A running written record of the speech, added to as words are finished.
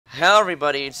Hello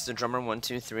everybody, it's the drummer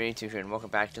 1232 here, and welcome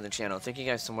back to the channel. Thank you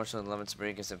guys so much for the love and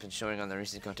support as I've been showing on the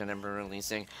recent content I've been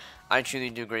releasing. I truly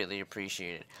do greatly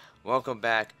appreciate it. Welcome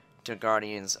back to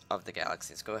Guardians of the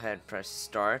Galaxy. Let's go ahead and press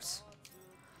start.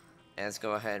 And let's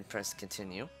go ahead and press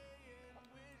continue.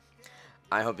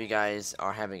 I hope you guys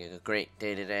are having a great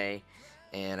day today,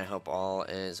 and I hope all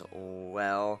is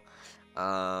well.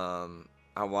 I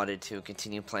wanted to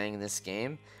continue playing this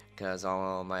game because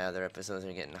all my other episodes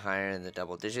are getting higher in the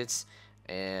double digits,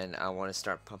 and I want to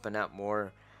start pumping out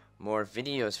more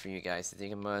videos for you guys. I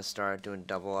think I'm gonna start doing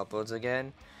double uploads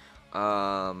again.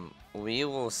 We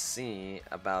will see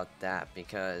about that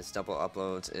because double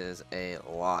uploads is a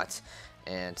lot,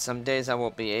 and some days I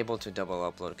won't be able to double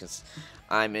upload because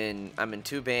I'm in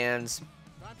two bands,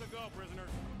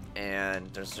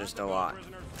 and there's just a lot.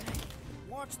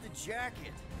 Watch the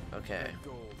jacket. Okay.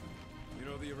 You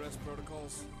know the arrest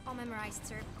protocols? All memorized,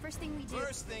 sir. First thing we do.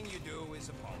 First thing you do is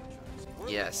apologize. We're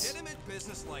Yes. legitimate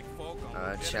business like folk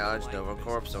on Challenge legitimate Nova land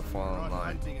Corps business. or fall in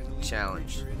line.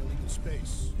 Challenge.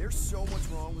 There's so much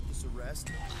wrong with this arrest.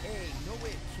 A, no way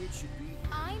a kid should be.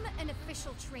 I'm an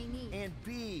official trainee. And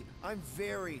B, I'm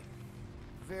very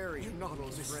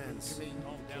close friends.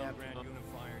 Calm down, Grand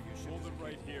Unifier. You should hold it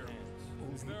right here.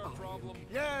 Is there a problem?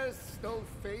 Yes, no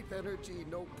faith energy,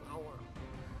 no power.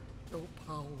 No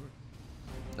power.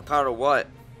 The power to what?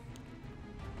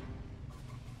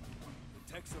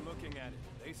 The techs are looking at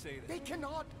it. They say that. They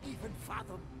cannot even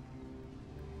fathom.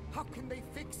 How can they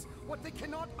fix what they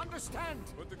cannot understand?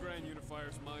 Put the Grand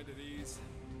Unifier's mind at ease.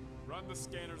 Run the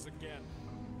scanners again.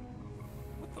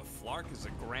 What the flark is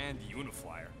a Grand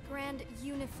Unifier? Grand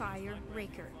Unifier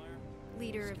Raker,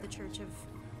 leader of the Church of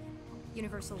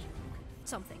Universal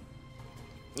something.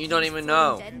 You don't He's even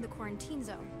floating know. Dead in the quarantine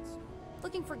zone,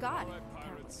 looking for God. All right,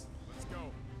 Apparently. pirates. Let's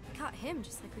go. Caught him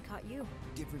just like we caught you.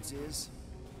 Difference is,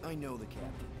 I know the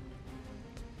captain.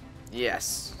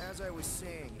 Yes. As I was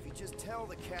saying, if you just tell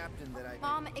the captain that I...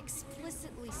 Mom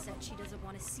explicitly said she doesn't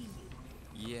want to see you.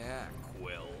 Yeah,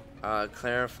 Quill.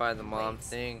 Clarify the mom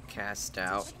thing. Cast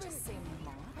out.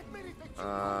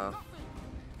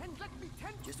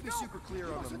 Just to be super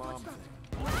clear on the mom thing.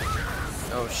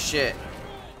 Oh shit.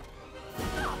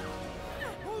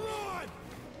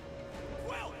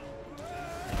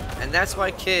 And that's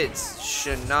why kids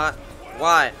should not.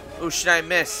 Why? Oh shit! I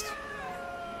missed.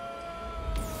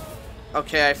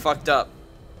 Okay, I fucked up.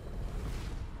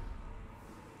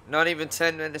 Not even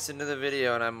 10 minutes into the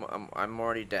video, and I'm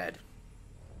already dead.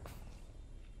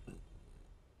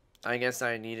 I guess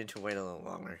I needed to wait a little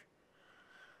longer.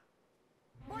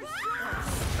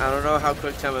 I don't know how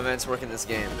quick time events work in this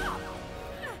game.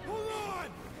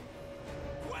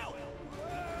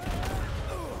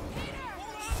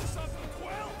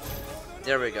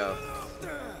 There we go.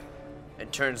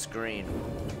 It turns green.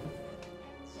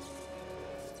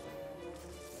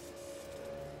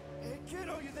 Hey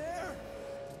kiddo, you there?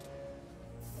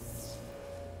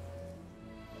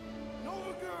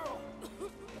 Nova girl!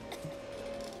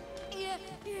 Yeah,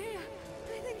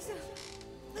 I think so.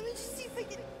 Let me just see if I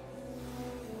can.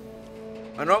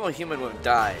 A normal human would have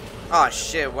died. Aw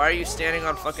shit, why are you standing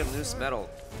on fucking loose metal?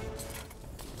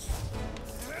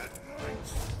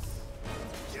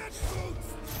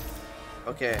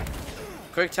 Okay.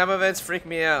 Quick time events freak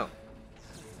me out.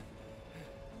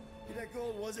 Hey, that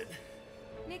gold, was it?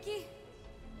 Nikki?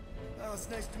 Oh, it's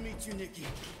nice to meet you, Nikki.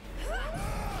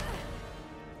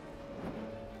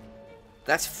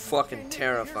 That's Okay, fucking Nikki,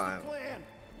 terrifying. here's the plan.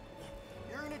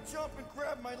 You're gonna jump and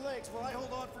grab my legs while I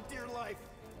hold on for dear life.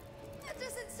 That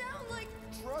doesn't sound like.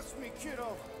 Trust me,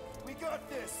 kiddo. We got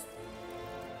this.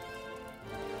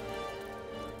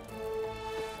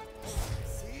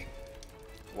 See?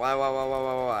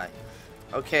 Why?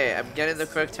 Okay, I'm getting the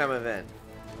quick time event.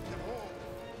 Get home.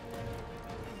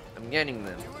 I'm getting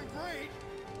them. Doing great.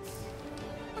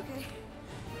 Okay.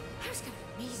 That was kind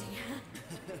of amazing.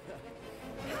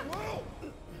 Whoa!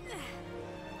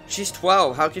 She's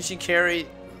 12. How can she carry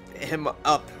him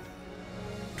up?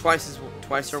 Twice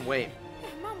her weight.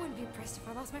 Mom wouldn't be impressed if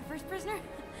I lost my first prisoner.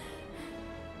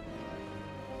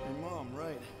 Your mom,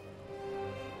 right?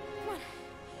 Come on.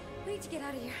 We need to get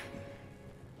out of here.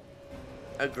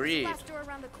 Agreed. Last door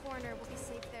around the corner. We'll be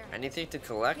safe there. Anything to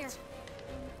collect? Here.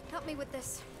 Help me with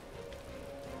this.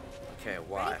 Okay,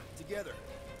 why? Together.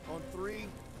 On 3,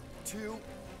 2,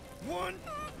 1.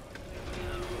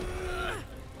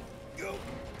 Go!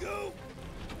 Go!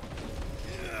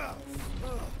 Yeah.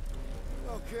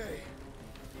 Okay.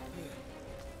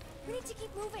 We need to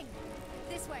keep moving.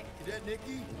 This way. Cadet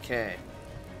Nikki? Okay.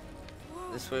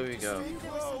 Whoa. This way we go. I knew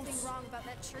there was something wrong about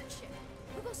that church ship.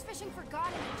 Who goes fishing for God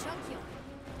in a junk yard?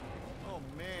 Oh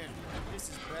man, this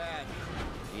is bad.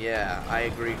 Yeah, I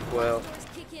agree, Quill. Doors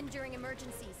kick in during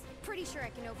emergencies. Pretty sure I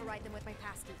can override them with my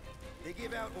passkey. They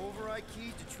give out override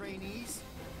keys to trainees?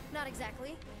 Not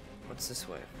exactly. What's this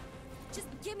way? Just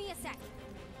give me a sec.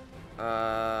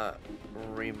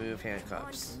 Remove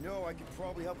handcuffs. No, I could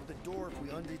probably help with the door if we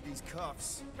undid these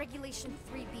cuffs. Regulation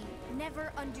 3B.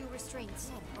 Never undo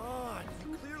restraints. Come on,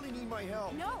 you clearly need my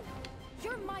help. No!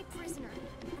 You're my prisoner,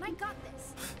 and I got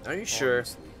this. Are you sure?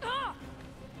 Honestly. Ah!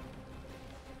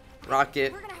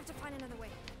 Rocket. We're gonna have to find another way.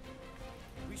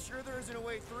 We sure there isn't a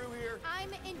way through here? I'm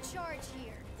in charge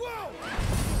here. Whoa!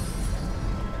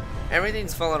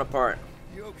 Everything's falling apart.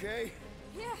 You okay?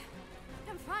 Yeah,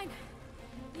 I'm fine.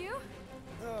 You?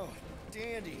 Oh,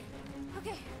 dandy.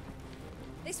 Okay.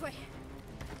 This way.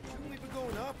 Shouldn't we be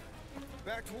going up?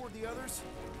 Back toward the others?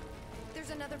 There's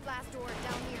another blast door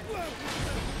down here.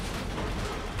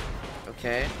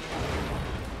 Okay.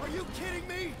 Are you kidding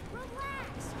me?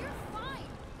 Relax, you're fine.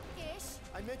 Ish.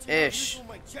 I mentioned Ish. how useful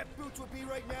my jet boots would be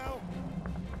right now.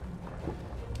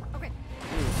 Okay.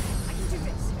 I can do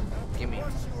this. Give me.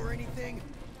 Rush you or anything.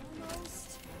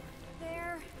 Almost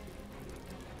there.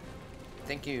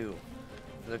 Thank you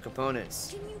for the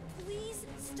components. Can you please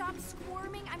stop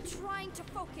squirming? I'm trying to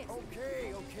focus.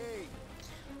 Okay, okay.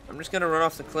 I'm just gonna run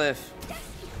off the cliff. Yes!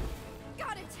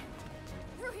 Got it.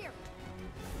 Through here.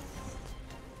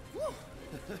 Whew.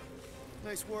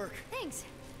 Nice work. Thanks.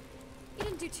 You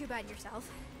didn't do too bad yourself,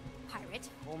 pirate.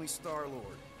 Call me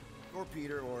Star-Lord. Or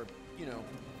Peter, or, you know,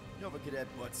 Nova Cadet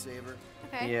Butt Saver.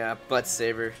 Okay. Yeah, butt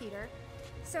saver. Peter.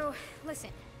 So, listen.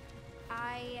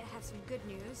 I have some good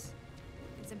news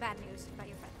and some bad news about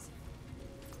your friends.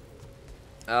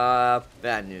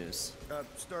 Bad news.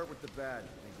 Start with the bad,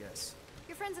 I guess.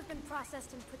 Your friends have been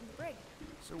processed and put in the brig.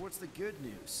 So what's the good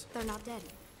news? They're not dead.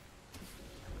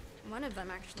 One of them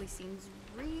actually seems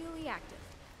really active.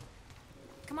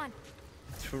 Come on.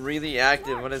 It's really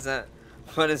active. What does that?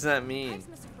 What does that mean?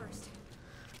 Thanks, Mr. First.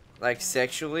 Like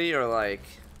sexually or like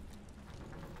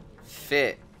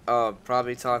fit? Oh,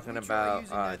 probably talking Can we try about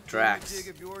using that Drax. dig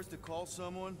of yours to call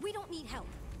someone? We don't need help.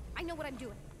 I know what I'm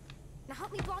doing. Now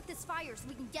help me block this fire so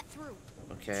we can get through.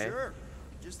 Okay. Sure.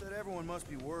 Just that everyone must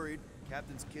be worried.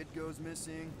 Captain's kid goes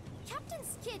missing.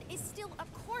 Captain's kid is still a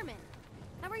corpsman.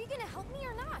 Now are you gonna help me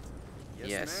or not?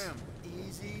 Yes. ma'am.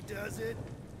 Easy does it.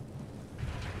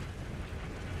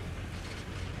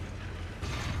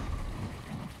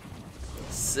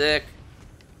 Sick.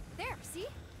 There, see?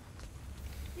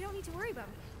 You don't need to worry about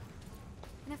me.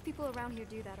 Enough people around here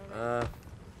do that already.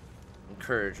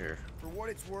 Encourager. For what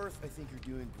it's worth, I think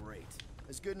you're doing great.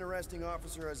 As good an arresting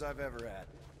officer as I've ever had.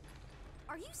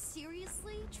 Are you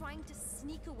seriously trying to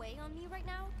sneak away on me right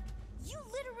now? You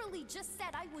literally just said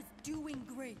I was doing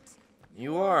great.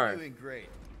 You are. Doing great.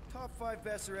 Top 5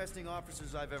 best arresting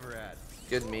officers I've ever had.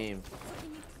 Good meme. So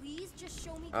can you please just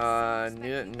show me the same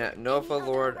respect you give Nova any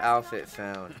other Lord arresting outfit officer?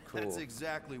 found. That's Cool.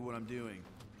 exactly what I'm doing.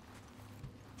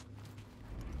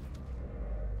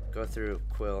 Go through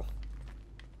Quill.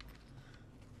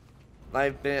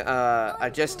 I've been I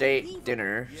just ate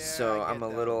dinner, Yeah, so I I'm get a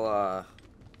that. little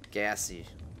gassy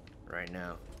right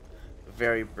now.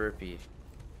 Very burpy.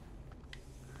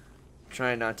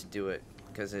 Trying not to do it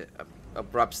because it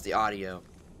abrupts the audio.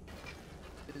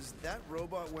 Is that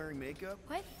robot wearing makeup?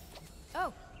 What?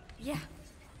 Oh, yeah.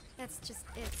 That's just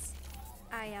it's.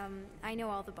 I know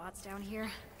all the bots down here.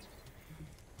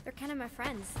 They're kind of my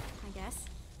friends, I guess.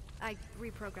 I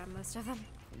reprogrammed most of them.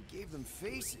 You gave them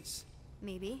faces.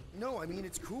 Maybe. No, I mean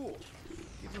it's cool.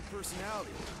 Give them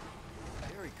personality.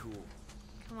 Very cool.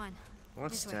 Come on.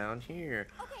 What's This way. down here?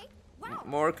 Okay. Wow.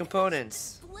 More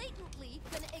components. Blatantly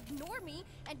gonna ignore me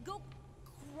and go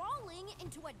crawling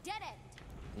into a dead end.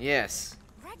 Yes.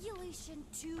 Regulation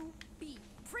 2B.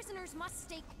 Prisoners must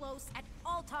stay close at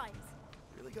all times.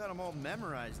 Really got them all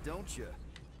memorized, don't you?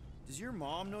 Does your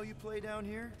mom know you play down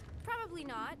here? Probably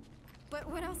not. But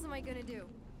what else am I gonna do?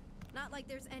 Not like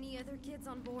there's any other kids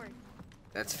on board.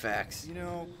 That's facts. You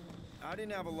know, I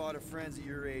didn't have a lot of friends at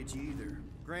your age either.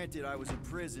 Granted, I was in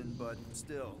prison, but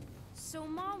still. So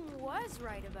Mom was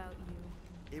right about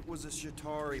you. It was a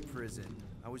Shatari prison.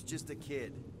 I was just a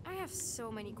kid. I have so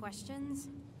many questions.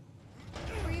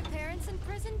 Were your parents in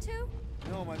prison too?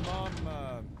 No, my mom,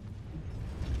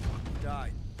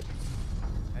 died.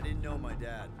 I didn't know my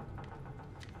dad.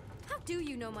 How do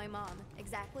you know my mom,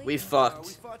 exactly? We We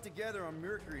fucked. fought together on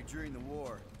Mercury during the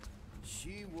war.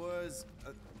 She was,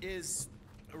 is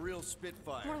a real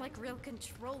spitfire. More like real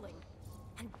controlling.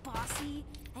 And bossy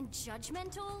and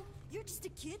judgmental. You're just a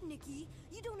kid, Nikki.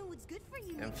 You don't know what's good for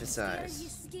you. Emphasize. Nikki.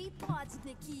 Stay out of your skate pods,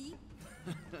 Nikki.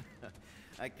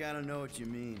 I kind of know what you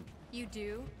mean. You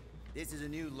do? This is a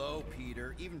new low,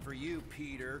 Peter. Even for you,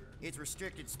 Peter. It's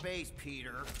restricted space,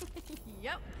 Peter.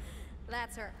 Yep,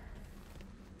 that's her.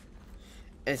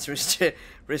 It's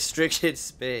restricted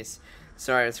space.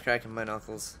 Sorry, it's cracking my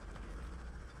knuckles.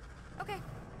 Okay,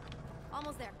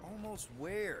 almost there. Almost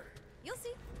where? You'll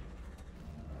see.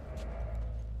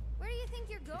 Where do you think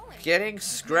you're going? Getting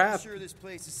scrap. Making sure this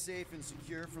place is safe and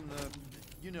secure from the,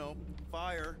 you know,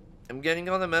 fire. I'm getting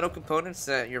all the metal components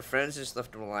that your friends just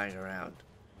left lying around.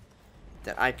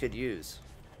 That I could use.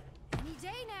 Any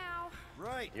day now.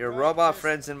 Right. Your right, robot just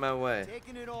friend's in my way.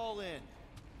 taking it all in.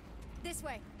 This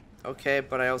way. Okay,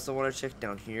 but I also want to check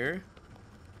down here.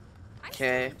 I'm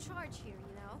Okay. still in charge here,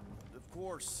 you know? Of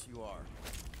course you are.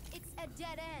 It's a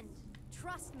dead end.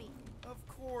 Trust me. Of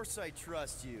course I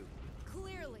trust you.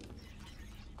 Clearly.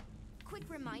 Quick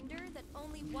reminder that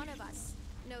only one of us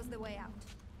knows the way out.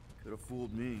 Could have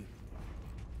fooled me.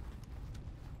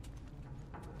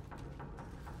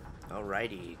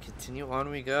 Alrighty, continue on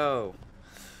we go.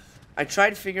 I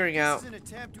tried figuring This out is an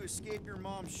attempt to escape your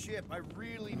mom's ship. I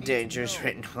really need dangers to know,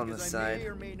 written on the because side. I may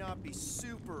or may not be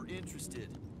super interested.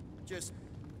 Just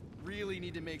really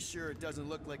need to make sure it doesn't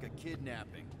look like a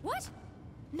kidnapping. What?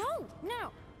 No,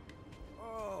 no.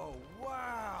 Oh,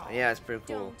 wow. Yeah, it's pretty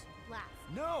cool. Don't laugh.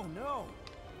 No, no.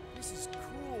 This is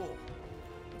cool.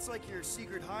 It's like your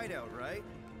secret hideout, right?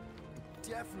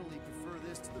 Definitely prefer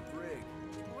this to the brig.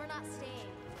 We're not staying.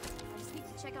 I just need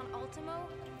to check on Ultimo.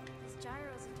 His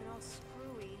gyros have been all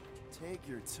screwy. Take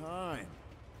your time.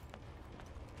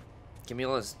 Give me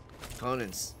all those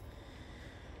components.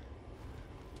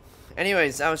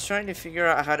 Anyways, I was trying to figure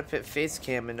out how to put face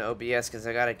cam into OBS because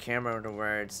I got a camera to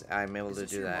where I'm able Is to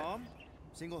this do your that. mom?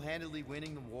 Single-handedly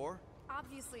winning the war?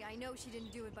 Obviously, I know she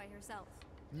didn't do it by herself.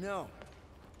 No.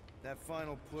 That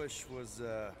final push was,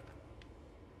 it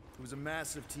was a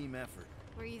massive team effort.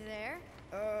 Were you there?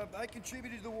 I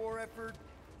contributed to the war effort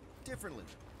differently.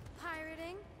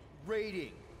 Pirating?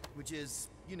 Raiding, which is,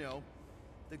 you know,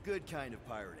 the good kind of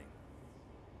pirating.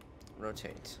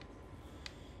 Rotate.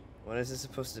 What is this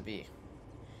supposed to be?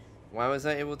 Why was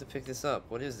I able to pick this up?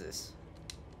 What is this?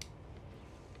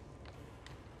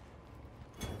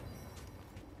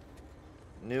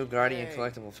 New Guardian Hey,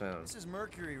 collectible found. This is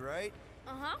Mercury, right?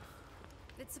 Uh-huh.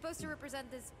 It's supposed to represent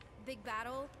this big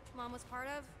battle Mom was part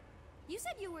of. You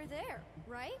said you were there,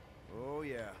 right? Oh,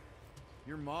 yeah.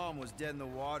 Your mom was dead in the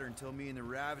water until me and the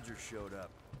Ravager showed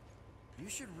up. You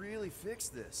should really fix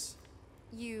this.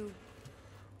 You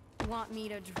want me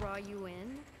to draw you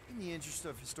in? In the interest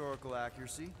of historical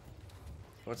accuracy.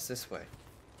 What's this way?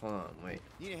 Hold on, wait.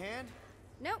 Need a hand?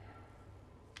 Nope.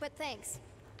 But thanks.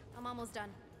 I'm almost done.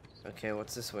 Okay,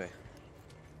 what's this way?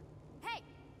 Hey!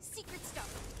 Secret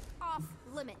stuff. Off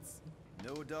limits.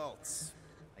 No adults.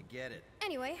 I get it.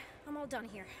 Anyway, I'm all done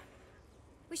here.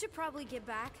 We should probably get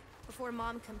back before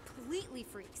Mom completely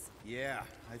freaks. Yeah,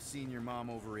 I've seen your mom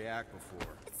overreact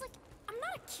before. It's like, I'm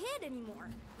not a kid anymore,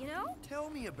 you know? Tell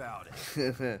me about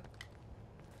it.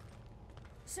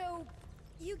 So,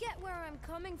 you get where I'm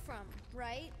coming from,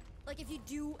 right? Like if you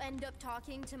do end up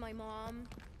talking to my mom,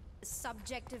 the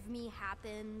subject of me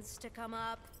happens to come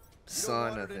up. You don't Saw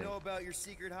want her nothing. to know about your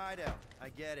secret hideout. I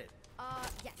get it.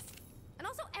 Yes. And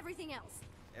also everything else.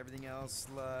 Everything else,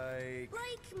 like...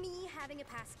 Like me having a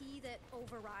passkey that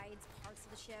overrides parts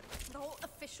of the ship. The whole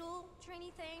official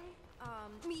trainee thing.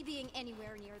 Me being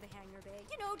anywhere near the hangar bay.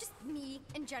 You know, just me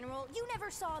in general. You never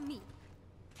saw me.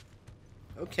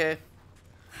 Okay.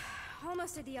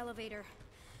 Almost at the elevator.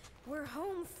 We're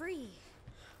home free.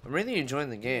 I'm really enjoying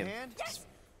the game. Hand? Yes!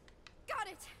 Got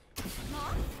it!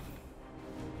 Mom?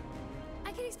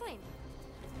 I can explain.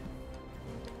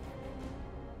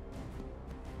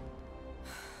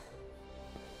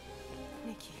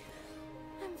 Nikki.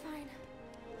 I'm fine.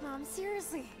 Mom,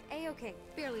 seriously. A-okay.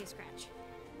 Barely a scratch.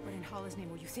 What in Hollis' name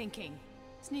were you thinking?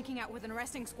 Sneaking out with an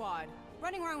arresting squad.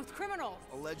 Running around with criminals.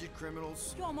 Alleged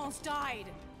criminals? You almost died.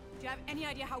 Do you have any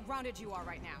idea how grounded you are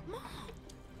right now? Mom!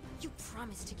 You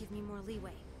promised to give me more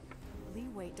leeway.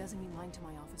 Leeway doesn't mean lying to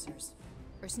my officers.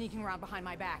 Or sneaking around behind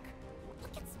my back.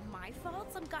 Look, it's my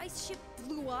fault some guy's ship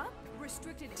blew up.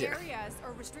 Restricted Yeah. areas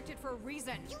are restricted for a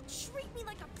reason. You treat me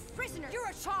like a prisoner. You're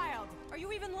a child! Are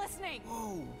you even listening?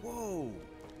 Whoa, whoa.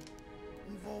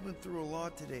 We've all been through a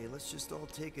lot today. Let's just all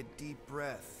take a deep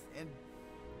breath and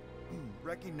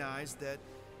recognize that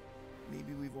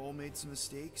maybe we've all made some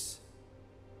mistakes.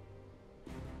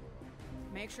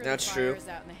 Make sure That's the true. fire is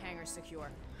out and the hangar's secure.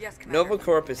 Yes, Commander. Nova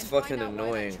Corp is And fucking find out why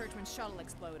annoying. that Churchman's shuttle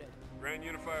exploded. Grand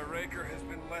Unifier Raker has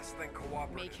been less than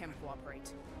cooperative. Make him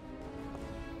cooperate.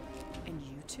 And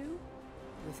you two?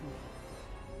 With me.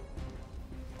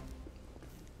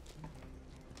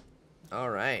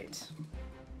 Alright.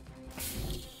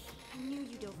 I knew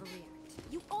you'd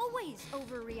overreact. You always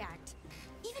overreact.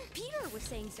 Even Peter was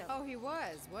saying so. Oh, he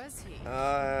was he?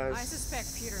 I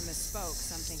suspect Peter misspoke.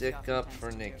 Something Stick up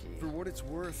for Nikki. For what it's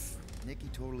worth, Nikki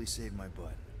totally saved my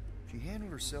butt. She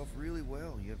handled herself really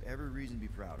well. You have every reason to be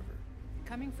proud of her.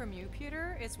 Coming from you,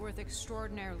 Peter, it's worth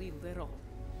extraordinarily little.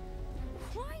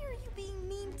 Why are you being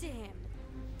mean to him?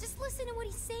 Just listen to what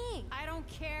he's saying. I don't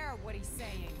care what he's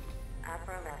saying.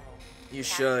 Upper level. You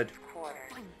should. Quarter.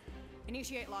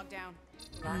 Initiate lockdown.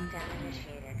 Lockdown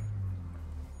initiated.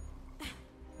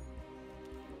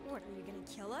 What, are you gonna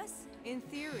kill us? In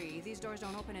theory, these doors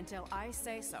don't open until I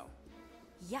say so.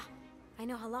 Yeah, I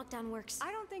know how lockdown works.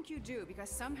 I don't think you do, because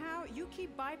somehow you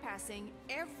keep bypassing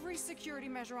every security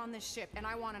measure on this ship, and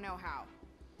I want to know how.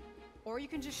 Or you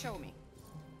can just show me.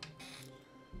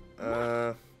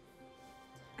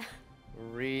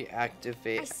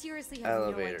 Reactivate I seriously have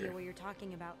elevator. no idea what you're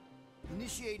talking about.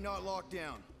 Initiate, not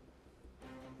lockdown.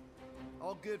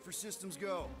 All good for systems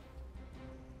go.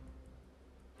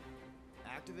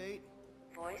 Activate.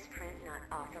 Voice print not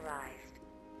authorized.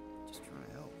 Just trying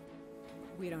to help.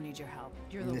 We don't need your help.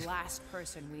 You're the last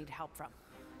person we need help from.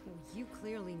 Well, you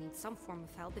clearly need some form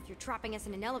of help if you're trapping us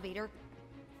in an elevator.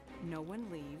 No one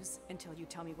leaves until you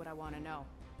tell me what I want to know.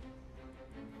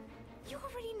 You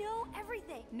already know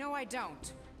everything. No, I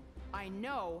don't. I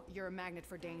know you're a magnet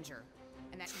for danger,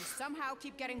 and that you somehow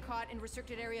keep getting caught in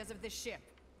restricted areas of this ship.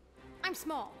 I'm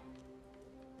small.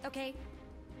 Okay?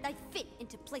 I fit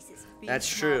into places. Being That's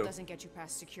small true. doesn't get you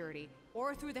past security,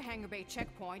 or through the hangar bay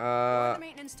checkpoint, or the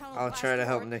maintenance tunnel. I'll try to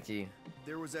help Nikki.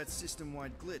 There was that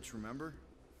system-wide glitch, remember?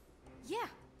 Yeah.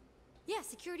 Yeah,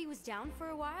 security was down for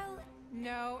a while.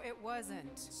 No, it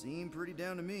wasn't. Seemed pretty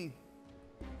down to me.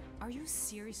 Are you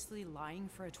seriously lying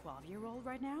for a 12-year-old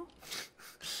right now?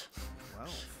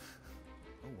 12?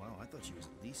 Oh wow, I thought she was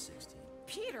at least 16.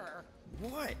 Peter!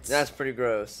 What? That's pretty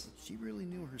gross. She really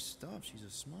knew her stuff. She's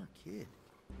a smart kid.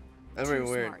 That's Too very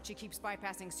weird. smart. She keeps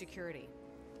bypassing security.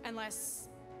 Unless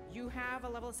you have a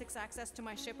level 6 access to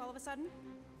my ship all of a sudden?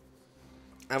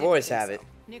 I've always have it.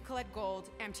 Nicolette Gold,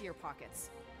 empty your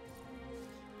pockets.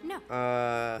 No,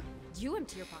 you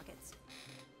empty your pockets.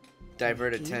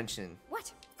 Divert attention.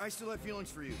 What? I still have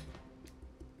feelings for you.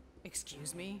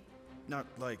 Excuse me? Not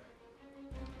like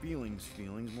feelings,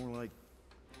 more like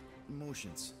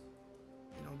emotions.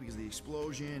 You know, because of the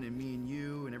explosion and me and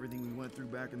you and everything we went through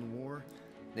back in the war.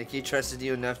 Nikki trusted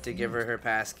you enough to give her her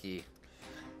passkey.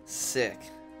 Sick.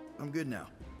 I'm good now.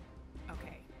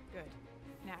 Okay, good.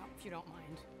 Now, if you don't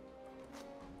mind.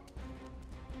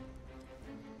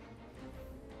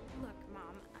 Look,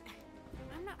 Mom,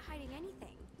 I'm not hiding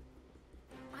anything.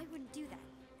 I wouldn't do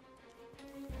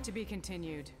that. To be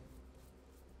continued.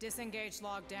 Disengage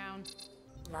lockdown.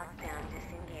 Lockdown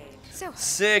disengaged. So,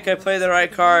 Sick, I play the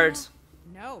right cards.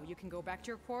 No, you can go back to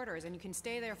your quarters and you can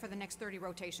stay there for the next 30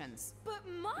 rotations. but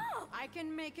Mom! I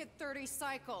can make it 30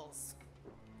 cycles.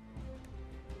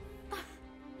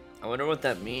 I wonder what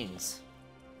that means.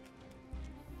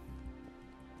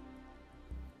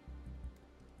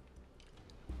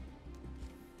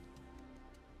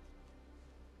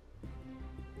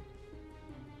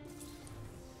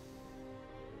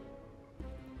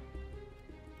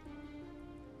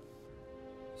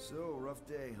 So, rough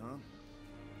day, huh?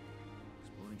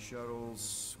 Exploding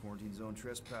shuttles, quarantine zone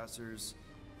trespassers,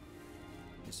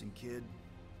 missing kid.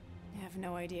 I have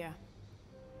no idea.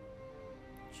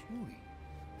 Chewie.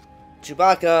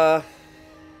 Chewbacca.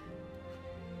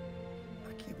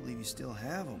 I can't believe you still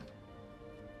have him.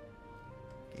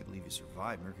 Can't believe you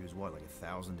survived. Mercury was what, like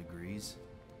 1,000 degrees?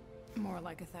 More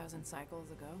like 1,000 cycles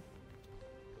ago.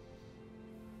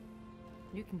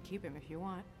 You can keep him if you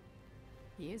want.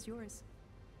 He is yours.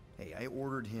 Hey, I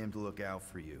ordered him to look out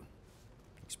for you.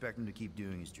 Expect him to keep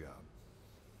doing his job.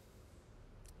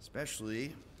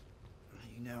 Especially,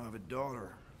 you now have a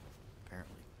daughter,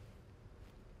 apparently.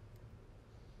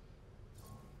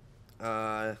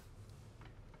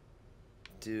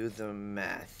 Do the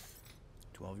math.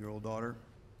 12-year-old daughter,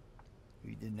 who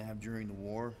you didn't have during the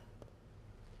war.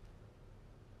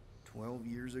 12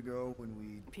 years ago when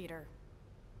we... Peter.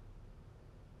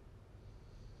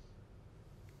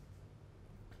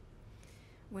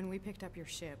 When we picked up your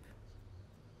ship,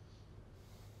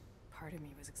 part of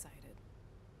me was excited.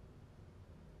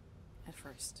 At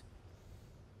first.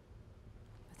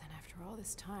 But then after all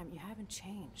this time, you haven't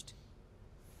changed.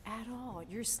 At all.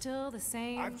 You're still the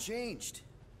same. I've changed.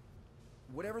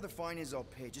 Whatever the fine is, I'll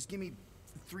pay. Just give me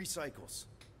 3 cycles.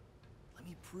 Let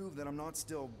me prove that I'm not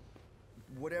still...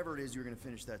 whatever it is you're gonna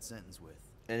finish that sentence with.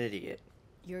 An idiot.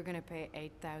 You're gonna pay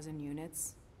 8,000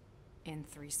 units in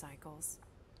 3 cycles.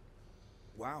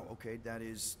 Wow, okay, that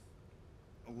is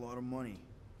a lot of money.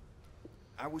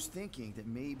 I was thinking that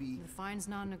maybe... The fine's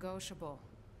non-negotiable.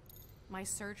 My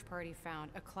search party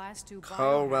found a Class 2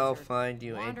 Colwell biohazard fined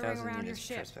you wandering 8,000 around your units for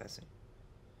ship. trespassing.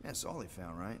 That's all they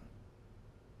found, right?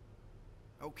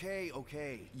 Okay,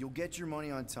 okay. You'll get your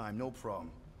money on time, no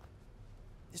problem.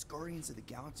 This Guardians of the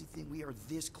Galaxy thing, we are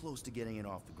this close to getting it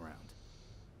off the ground.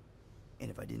 And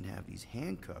if I didn't have these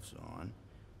handcuffs on,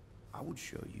 I would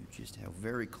show you just how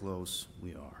very close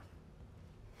we are.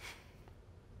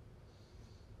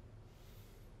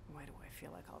 Why do I feel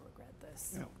like I'll regret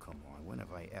this? Oh, come on. When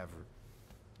have I ever...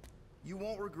 You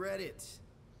won't regret it.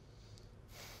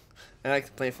 I like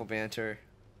the playful banter.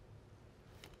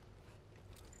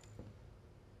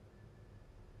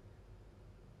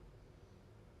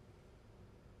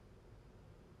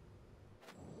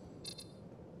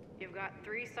 You've got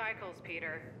 3 cycles,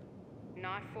 Peter.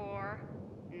 Not 4,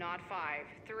 not 5,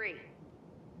 3.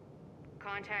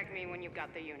 Contact me when you've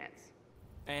got the units.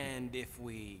 And if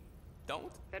we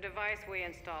don't? The device we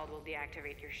installed will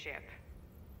deactivate your ship,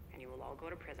 and you will all go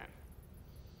to prison.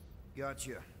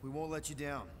 Gotcha. We won't let you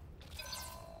down.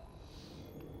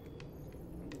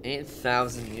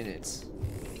 8,000 units.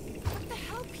 What the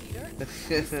hell, Peter?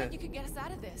 You said you could get us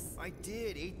out of this. I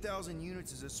did. 8,000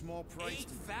 units is a small price.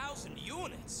 8,000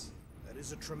 units? That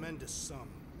is a tremendous sum.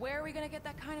 Where are we gonna get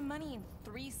that kind of money in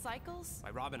 3 cycles? By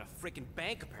robbing a freaking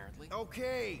bank, apparently.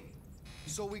 Okay.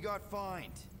 So we got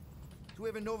fined. So we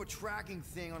have a Nova tracking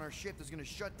thing on our ship that's gonna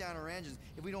shut down our engines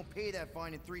if we don't pay that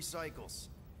fine in 3 cycles.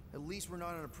 At least we're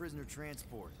not on a prisoner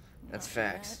transport. That's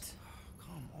facts.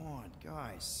 Come on,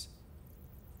 guys.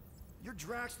 You're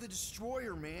Drax the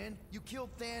Destroyer, man. You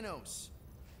killed Thanos.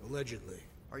 Allegedly.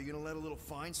 Are you gonna let a little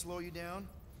fine slow you down?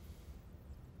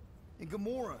 And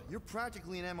Gamora, you're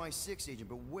practically an MI6 agent,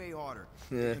 but way hotter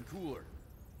and cooler.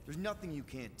 There's nothing you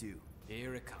can't do.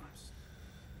 Here it comes.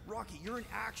 Rocky, you're an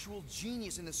actual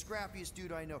genius and the scrappiest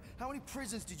dude I know. How many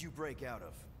prisons did you break out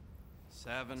of?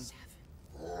 7.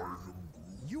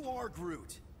 You are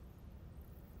Groot.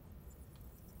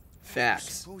 We're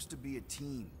Facts. supposed to be a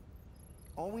team.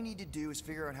 All we need to do is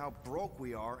figure out how broke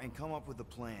we are and come up with a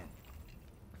plan.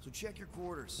 So check your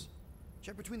quarters.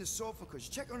 Check between the sofa cushions.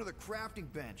 Check under the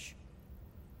crafting bench.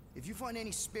 If you find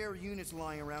any spare units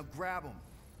lying around, grab them.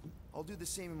 I'll do the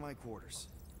same in my quarters.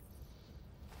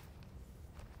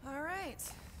 All right.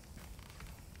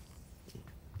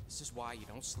 This is why you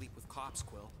don't sleep with cops,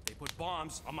 Quill. They put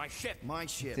bombs on my ship. My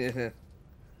ship.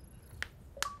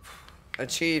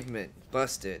 Achievement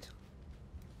busted.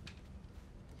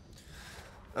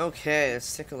 Okay,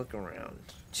 let's take a look around.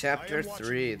 Chapter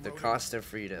 3, The Cost of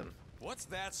Freedom. What's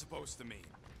that supposed to mean?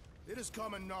 It is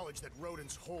common knowledge that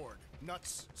rodents hoard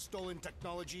nuts, stolen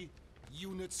technology,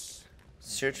 units.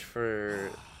 Search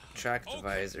for track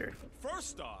divisor.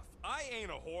 First off, I ain't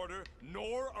a hoarder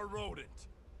nor a rodent.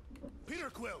 Peter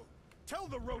Quill, tell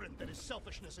the rodent that his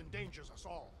selfishness endangers us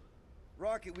all.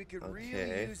 Rocket, we could Okay.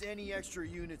 really use any extra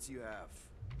units you have.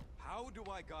 How do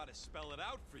I gotta spell it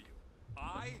out for you?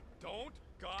 I don't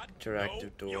got Interactive no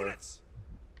door. units.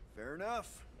 Fair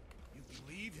enough. You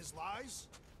believe his lies?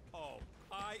 Oh,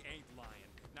 I ain't lying.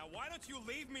 Now why don't you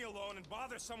leave me alone and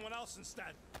bother someone else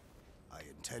instead? I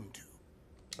intend to.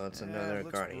 Oh, it's another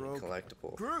looks Guardian broke.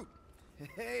 collectible. Groot!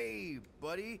 Hey,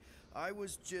 buddy. I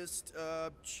was just,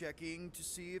 checking to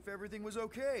see if everything was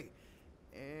okay.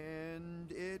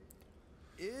 And it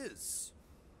is.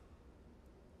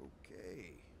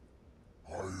 Okay.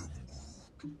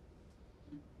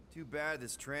 Too bad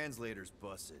this translator's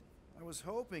busted. I was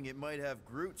hoping it might have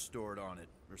Groot stored on it,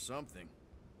 or something.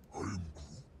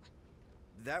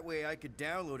 That way I could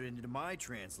download it into my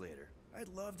translator. I'd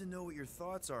love to know what your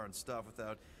thoughts are on stuff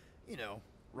without, you know,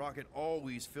 Rocket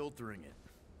always filtering it.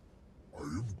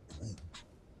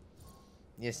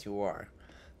 Yes, you are.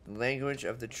 The language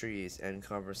of the trees and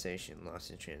conversation lost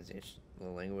in translation. The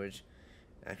language.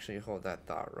 Actually, hold that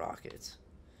thought, Rocket.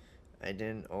 I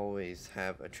didn't always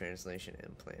have a translation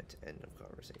implant. End of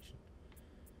conversation.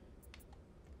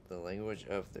 The language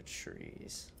of the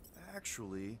trees.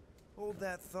 Actually, hold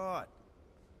that thought.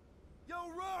 Yo,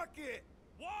 Rocket!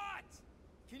 What?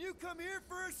 Can you come here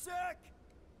for a sec?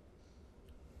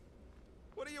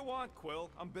 What do you want, Quill?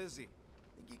 I'm busy.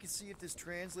 Think you can see if this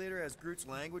translator has Groot's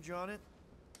language on it?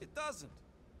 It doesn't.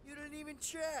 You didn't even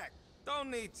check.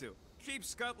 Don't need to. Cheap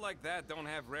scut like that don't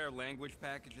have rare language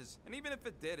packages, and even if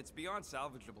it did, it's beyond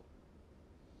salvageable.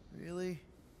 Really?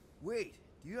 Wait,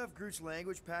 do you have Groot's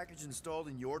language package installed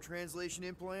in your translation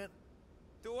implant?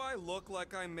 Do I look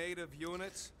like I'm made of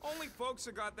units? Only folks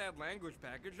who got that language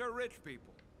package are rich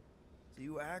people. So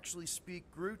you actually speak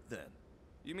Groot then?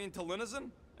 You mean Talinisan?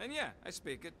 And yeah, I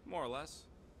speak it, more or less.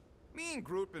 Me and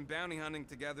Groot been bounty hunting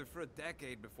together for a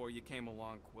decade before you came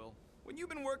along, Quill. When you've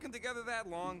been working together that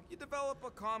long, you develop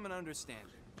a common understanding.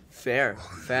 Fair.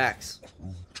 Facts.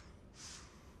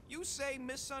 You say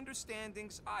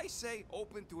misunderstandings, I say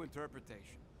open to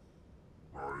interpretation.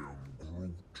 I am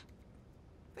Groot.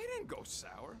 They didn't go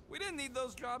sour. We didn't need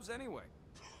those jobs anyway.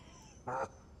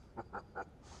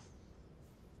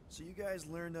 So you guys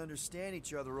learned to understand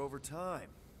each other over time.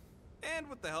 And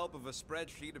with the help of a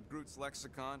spreadsheet of Groot's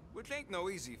lexicon, which ain't no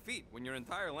easy feat when your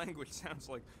entire language sounds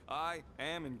like I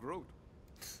am in Groot.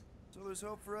 So there's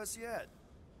hope for us yet.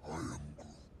 I am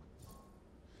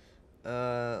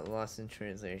Groot. Lost in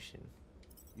translation.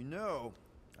 You know,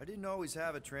 I didn't always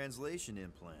have a translation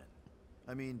implant.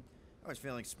 I mean, I was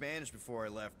feeling Spanish before I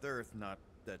left Earth, not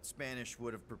that Spanish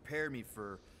would have prepared me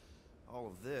for all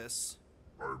of this.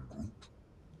 I'm Groot.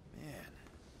 Man,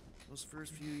 those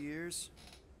first few years,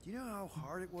 do you know how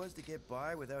hard it was to get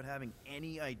by without having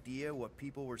any idea what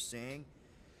people were saying?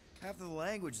 Half of the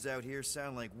languages out here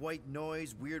sound like white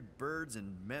noise, weird birds,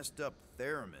 and messed up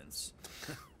theremins.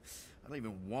 I don't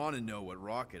even want to know what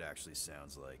Rocket actually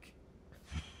sounds like.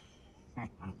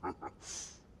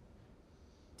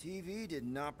 TV did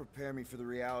not prepare me for the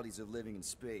realities of living in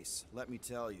space, let me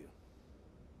tell you.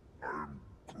 I'm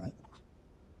Groot.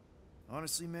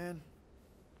 Honestly, man,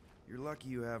 you're lucky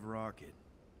you have Rocket.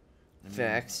 I mean,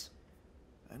 Facts.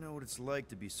 I know what it's like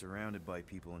to be surrounded by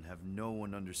people and have no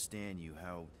one understand you,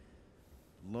 how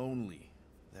lonely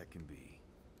that can be.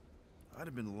 I'd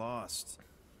have been lost.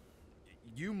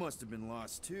 You must have been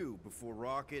lost too, before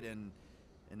Rocket and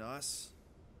us.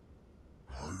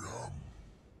 I am Groot.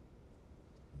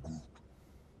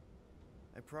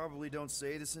 I probably don't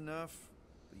say this enough,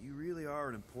 but you really are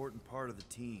an important part of the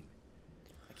team.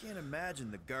 I can't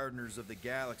imagine the Gardeners of the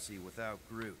Galaxy without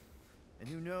Groot. And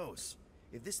who knows?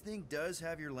 If this thing does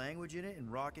have your language in it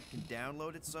and Rocket can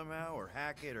download it somehow or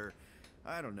hack it or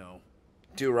I don't know.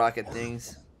 Do rocket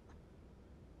things.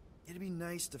 It'd be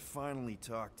nice to finally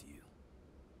talk to you.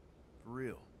 For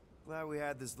real. Glad we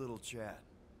had this little chat.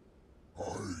 I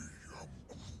am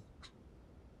Groot.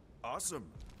 Awesome.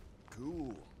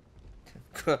 Cool.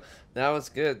 That was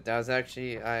good. That was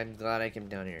actually, I'm glad I came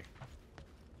down here.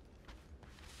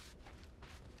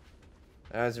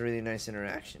 That was a really nice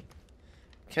interaction.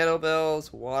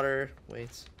 Kettlebells, water,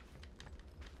 weights.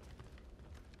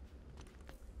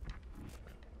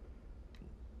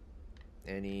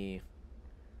 Any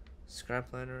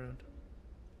scrap lying around?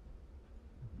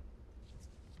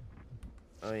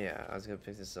 Oh yeah, I was gonna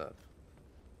pick this up.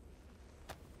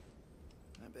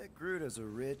 I bet Groot has a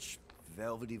rich,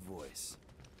 velvety voice.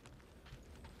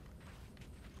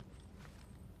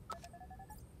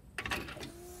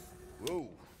 Whoa,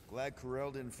 glad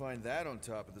Corel didn't find that on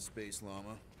top of the space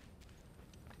llama.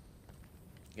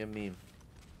 Get me.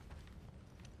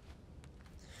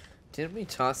 Didn't we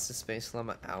toss the space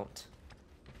llama out?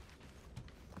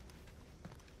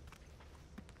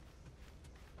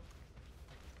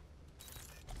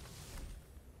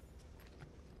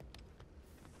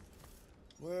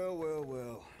 Well, well,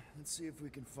 well. Let's see if we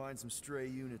can find some stray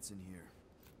units in here.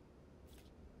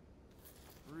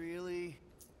 Really?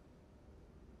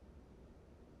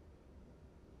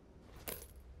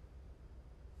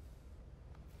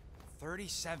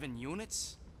 $37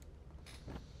 units?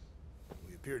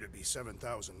 We appear to be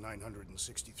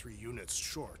 7,963 units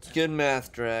short. Good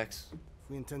math, Drax.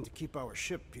 If we intend to keep our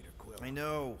ship, Peter Quill, I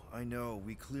know.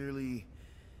 We clearly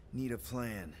need a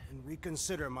plan. and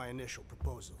reconsider my initial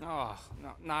proposal. Oh,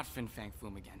 no, not Fin Fang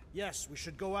Foom again. Yes, we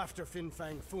should go after Fin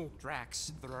Fang Foom.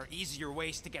 Drax, there are easier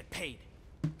ways to get paid.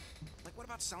 Like, what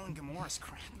about selling Gamora's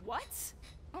crap? What?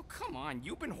 Oh, come on.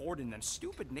 You've been hoarding them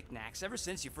stupid knickknacks ever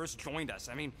since you first joined us.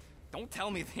 I mean, don't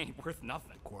tell me they ain't worth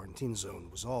nothing. Quarantine zone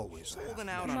was always there. Holding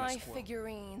out on My us, Quill.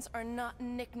 figurines are not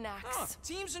knickknacks. Huh,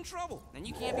 team's in trouble, and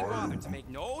you can't be bothered to make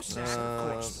no sense.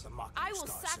 Course to the Mocking I will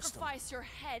Star system, sacrifice your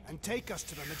head. and take us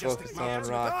to the majestic Focus on mountains.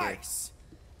 Rocket. Nice.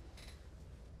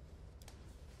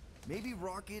 Maybe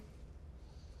Rocket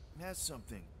has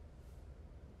something.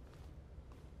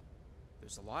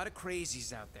 There's a lot of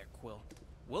crazies out there, Quill.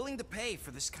 Willing to pay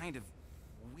for this kind of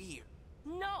weird.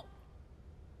 No!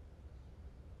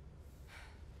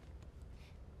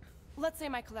 Let's say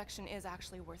my collection is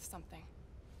actually worth something.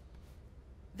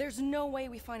 There's no way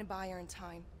we find a buyer in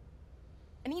time.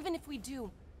 And even if we do,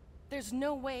 there's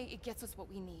no way it gets us what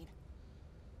we need.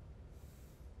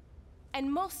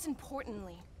 And most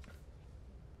importantly,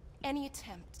 any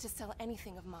attempt to sell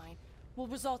anything of mine will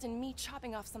result in me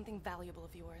chopping off something valuable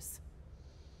of yours.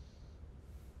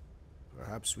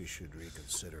 Perhaps we should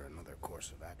reconsider another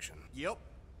course of action. Yep.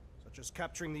 Such as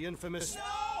capturing the infamous...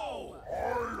 I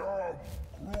am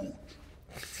Groot.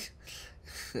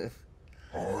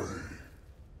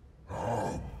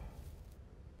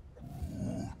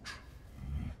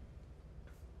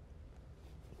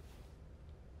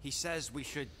 He says we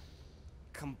should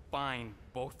combine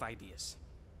both ideas.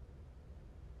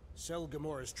 Sell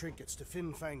Gamora's trinkets to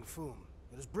Fin Fang Foom.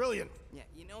 It is brilliant. Yeah,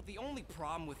 you know, the only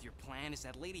problem with your plan is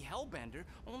that Lady Hellbender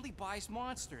only buys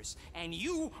monsters, and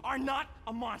you are not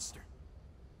a monster.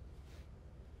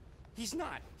 He's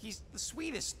not. He's the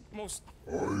sweetest, most...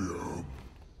 I am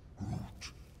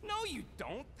Groot. No, you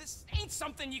don't. This ain't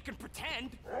something you can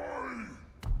pretend. I am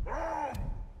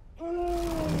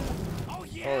Oh,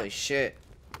 yeah? Holy shit.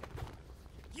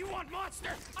 You want monster?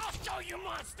 I'll show you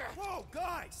monster! Whoa,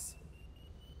 guys!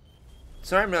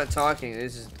 Sorry I'm not talking,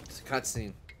 this is a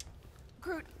cutscene.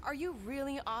 Groot, are you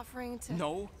really offering to...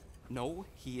 No,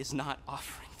 he is not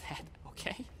offering that,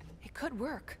 okay? It could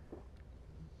work.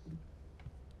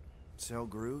 Sell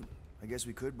Groot? I guess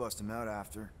we could bust him out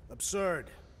after.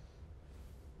 Absurd.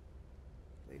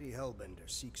 Lady Hellbender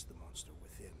seeks the monster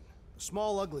within. The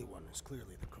small, ugly one is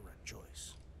clearly the correct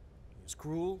choice. He is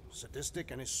cruel,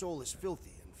 sadistic, and his soul is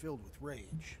filthy and filled with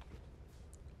rage.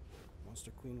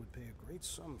 Monster Queen would pay a great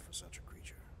sum for such a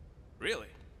creature. Really?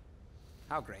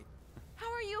 How great?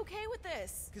 How are you okay with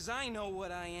this? Because I know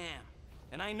what I am.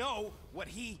 And I know what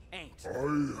he ain't. I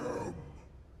am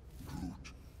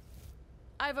Groot.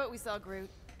 I vote we sell Groot.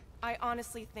 I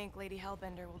honestly think Lady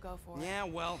Hellbender will go for it. Yeah,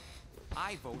 well,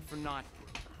 I vote for not.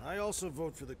 I also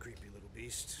vote for the creepy little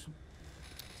beast.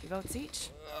 2 votes each.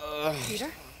 Peter?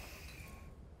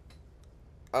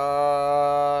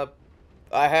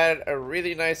 I had a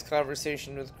really nice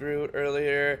conversation with Groot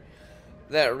earlier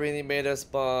that really made us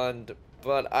bond,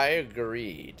 but I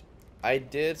agreed. I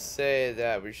did say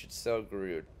that we should sell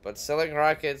Groot, but selling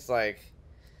Rocket's like...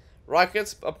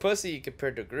 Rocket's a pussy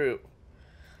compared to Groot.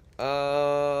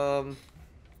 Let's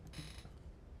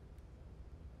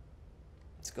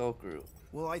go Groot.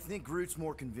 Well, I think Groot's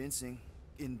more convincing,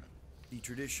 in the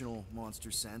traditional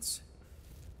monster sense.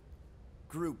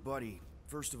 Groot, buddy,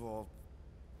 first of all,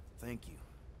 thank you.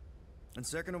 And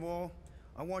second of all,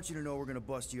 I want you to know we're gonna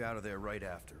bust you out of there right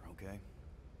after, okay?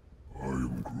 I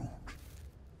am Groot.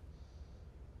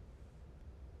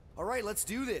 Alright, let's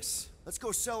do this. Let's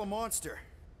go sell a monster.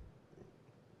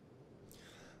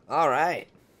 Alright.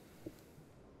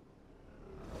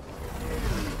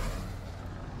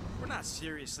 We're not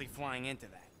seriously flying into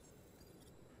that.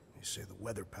 They say the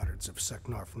weather patterns of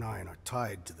Seknarf 9 are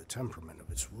tied to the temperament of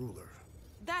its ruler.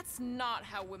 That's not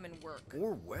how women work.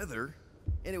 Or weather.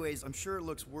 Anyways, I'm sure it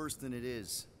looks worse than it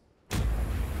is.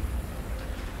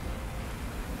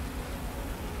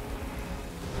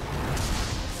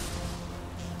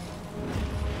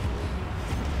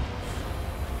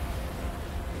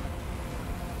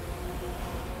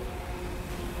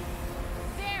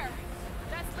 There!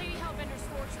 That's Lady Hellbender's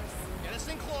fortress. Get us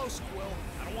in close, Quill.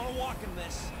 I don't want to walk in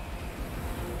this.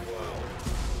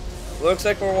 Looks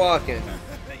like we're walking.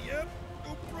 Yep,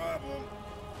 no problem.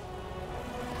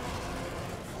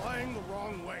 Flying the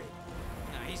wrong way.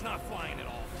 Nah, he's not flying at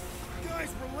all.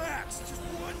 Guys, relax. Just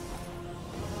one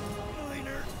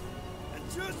minor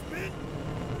adjustment.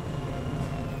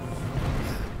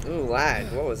 Ooh,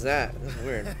 lag. What was that? That was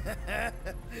weird.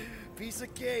 Piece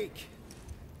of cake.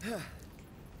 You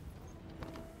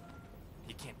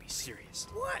can't be serious.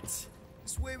 What?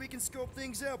 This way we can scope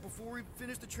things out before we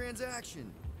finish the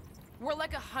transaction. We're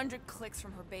like 100 clicks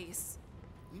from her base.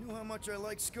 You know how much I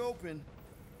like scoping.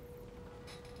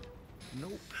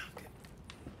 Nope.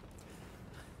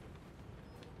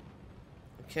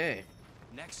 Okay.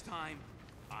 Next time,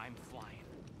 I'm flying.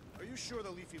 Are you sure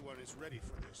the leafy one is ready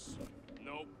for this?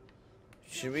 Nope.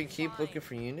 Should we keep looking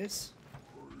for units?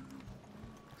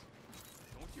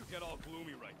 Don't you get all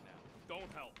gloomy right now.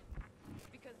 Don't help.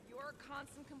 Because you're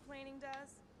constant complaining,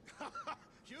 Des?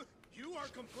 You are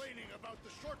complaining about the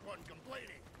short one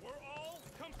complaining. We're all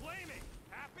complaining.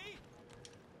 Happy?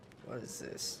 What is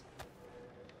this?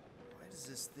 Why does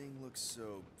this thing look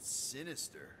so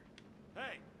sinister?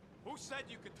 Hey, who said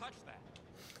you could touch that?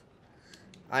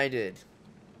 I did.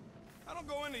 I don't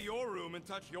go into your room and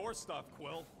touch your stuff,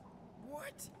 Quill.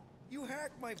 What? You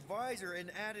hacked my visor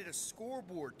and added a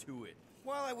scoreboard to it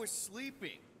while I was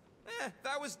sleeping.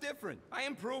 That was different. I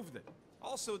improved it.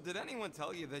 Also, did anyone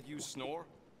tell you that you snore?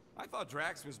 I thought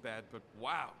Drax was bad, but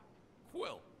wow.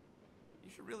 Quill,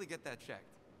 you should really get that checked.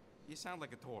 You sound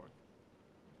like a Torg.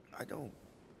 I don't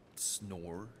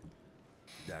snore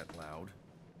that loud.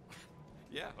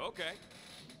 Yeah, okay.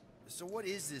 So what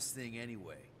is this thing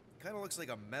anyway? Kind of looks like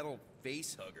a metal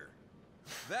face hugger.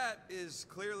 That is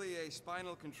clearly a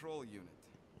spinal control unit.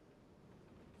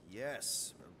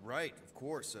 Yes, right, of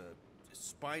course, a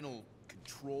spinal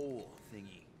control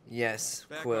thingy. Yes,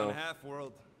 Back Quill. on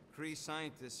Half-World, Kree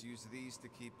scientists use these to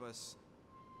keep us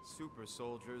super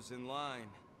soldiers in line.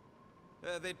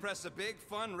 They'd press a big,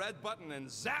 fun red button and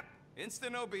zap!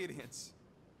 Instant obedience.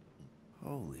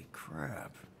 Holy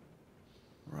crap.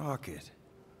 Rocket.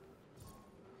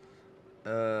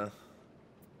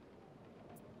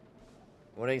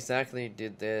 What exactly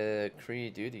did the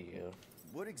Kree do to you?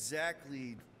 What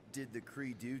exactly did the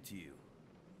Kree do to you?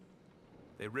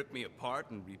 They ripped me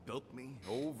apart and rebuilt me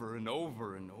over and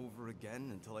over and over again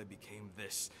until I became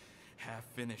this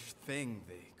half-finished thing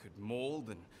they could mold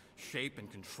and shape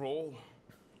and control.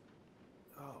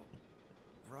 Oh,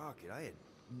 Rocket, I had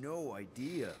no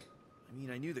idea. I mean,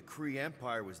 I knew the Kree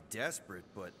Empire was desperate,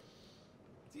 but...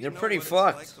 Do you You're know pretty what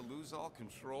fucked. It's like to lose all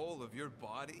control of your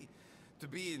body? To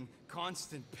be in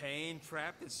constant pain,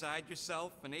 trapped inside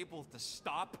yourself, unable to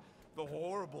stop the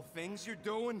horrible things you're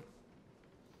doing?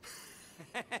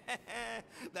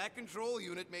 That control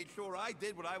unit made sure I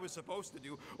did what I was supposed to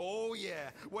do. Oh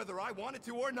yeah, whether I wanted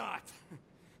to or not.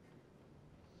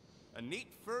 A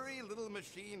neat, furry little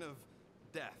machine of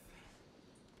death.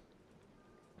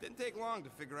 Didn't take long to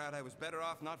figure out I was better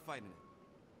off not fighting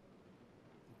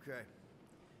it. Okay.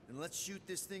 Then let's shoot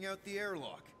this thing out the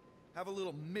airlock. Have a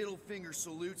little middle finger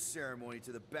salute ceremony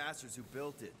to the bastards who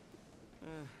built it.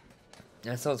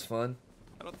 That sounds fun.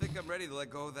 I don't think I'm ready to let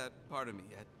go of that part of me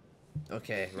yet.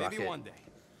 Okay, Maybe Rocket. one day.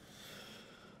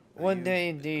 One day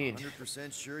indeed.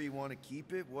 100% sure you want to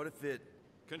keep it? What if it...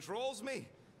 Controls me?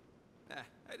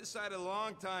 I decided a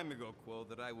long time ago, Quill,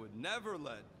 that I would never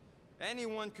let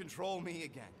anyone control me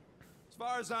again. As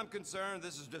far as I'm concerned,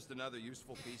 this is just another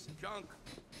useful piece of junk.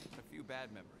 A few bad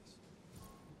memories.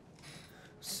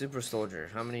 Super soldier.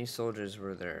 How many soldiers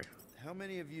were there? How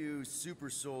many of you super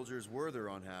soldiers were there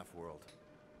on Half-World?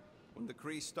 When the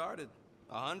Kree started,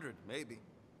 100, maybe.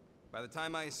 By the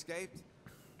time I escaped,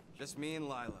 just me and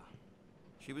Lila.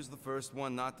 She was the first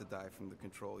one not to die from the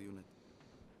control unit.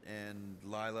 And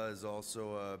Lila is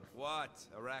also a... What?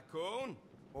 A raccoon?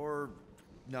 Or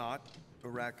not a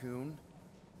raccoon?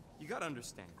 You gotta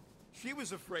understand. She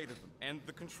was afraid of them, and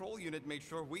the control unit made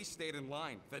sure we stayed in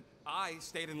line, that I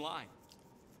stayed in line.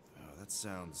 Oh, that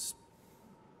sounds...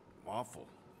 awful.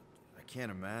 I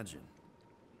can't imagine.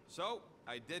 So,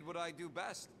 I did what I do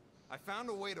best. I found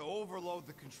a way to overload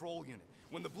the control unit.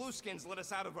 When the Blueskins let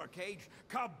us out of our cage,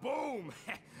 kaboom!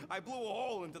 I blew a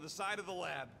hole into the side of the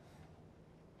lab.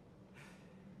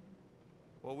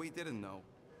 What we didn't know,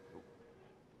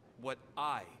 what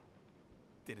I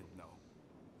didn't know,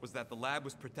 was that the lab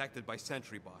was protected by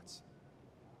sentry bots.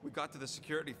 We got to the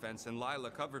security fence and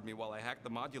Lila covered me while I hacked the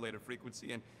modulator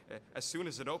frequency, and as soon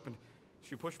as it opened,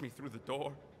 she pushed me through the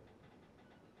door.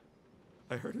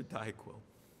 I heard her die, Quill.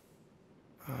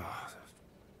 Oh,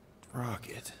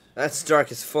 Rocket. That's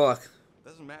dark as fuck.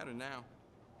 Doesn't matter now.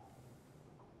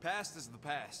 Past is the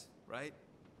past, right?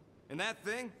 And that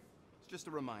thing, it's just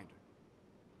a reminder.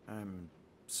 I'm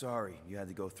sorry you had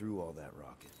to go through all that,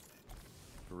 Rocket.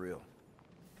 For real.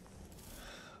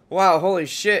 Wow, holy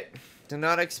shit. Did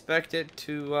not expect it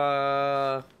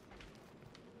to,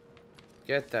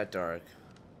 get that dark.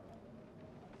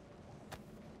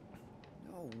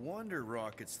 No wonder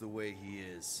Rocket's the way he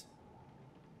is.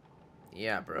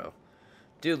 Yeah, bro.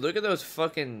 Dude, look at those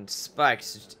fucking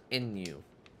spikes just in you.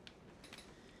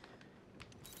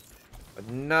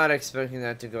 I'm not expecting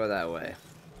that to go that way.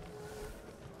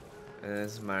 And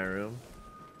this is my room.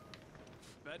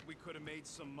 Bet we could have made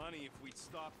some money if we'd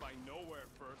stopped by nowhere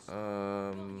first.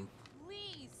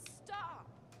 Please stop.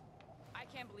 I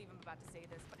can't believe I'm about to say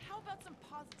this, but how about some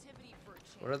positivity for a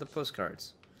change? What are the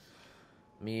postcards?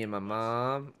 Me and my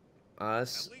mom,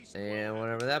 us, and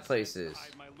whatever that place is.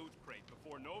 My loot crate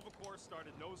before Nova Corps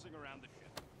started nosing around the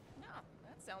ship. No,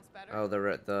 that sounds better. Oh,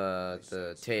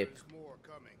 the tape. More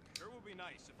coming. Sure would be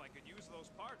nice if I could use those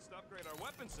parts to upgrade our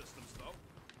weapon systems, though.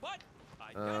 But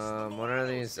I guess the What are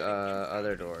these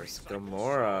other doors?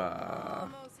 Gamora.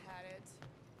 Almost had it.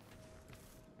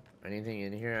 Anything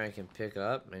in here I can pick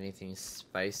up? Anything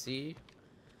spicy?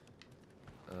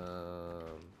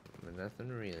 Nothing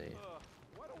really.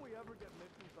 Why don't we ever get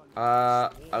missions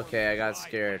on Okay, I got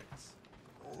scared.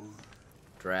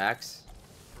 Drax.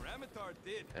 Ramatar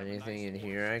did have a Anything nice in voice.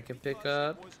 here I can He pick thought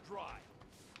up? it was dry.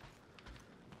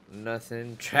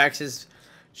 Nothing. Drax's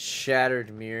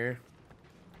shattered mirror.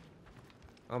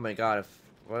 Oh my god,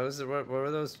 what was it? What were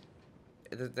those?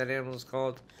 That animal's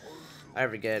called? I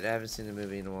forget. I haven't seen the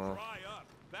movie in a while. Dry up.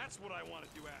 That's what I want to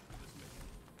do after this mission.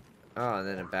 Oh, and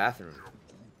then a bathroom.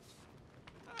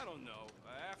 I don't know.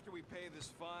 After we pay this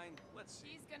fine, let's see.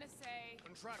 He's gonna say.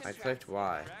 I clicked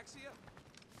Y. Draxia?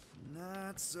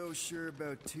 Not so sure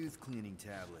about tooth cleaning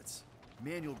tablets.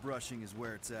 Manual brushing is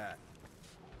where it's at.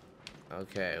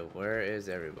 Okay, where is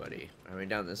everybody? Are we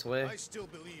down this way? I still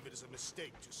believe it is a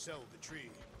mistake to sell the tree.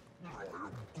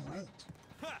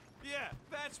 Ha! Yeah,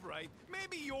 that's right.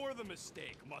 Maybe you're the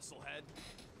mistake, musclehead.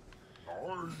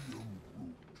 I am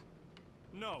Groot.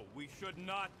 No, we should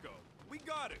not go. We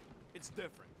got it. It's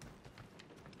different.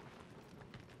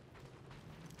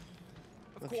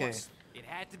 Of Okay. course, it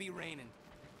had to be raining.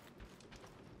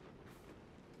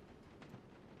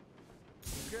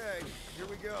 Okay, here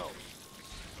we go.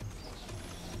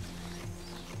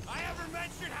 I ever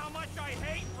mentioned how much I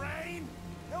hate rain?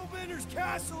 Hellbender's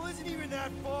castle isn't even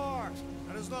that far.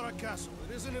 That is not a castle.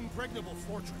 It is an impregnable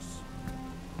fortress.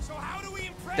 So how do we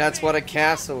impregnate? That's what a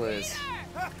castle is.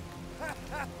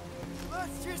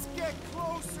 Let's just get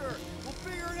closer. We'll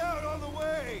figure it out on the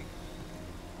way.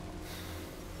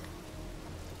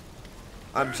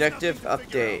 Objective There's nothing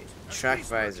to figure update. out. As Track peace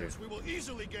visor. merchants, we will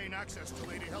easily gain access to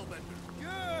Lady Hellbender.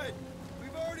 Good.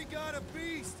 We've already got a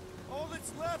beast. All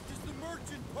that's left is the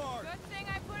merchant part. Good thing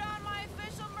I put on my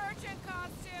official merchant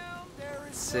costume. There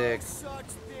is Sick. no such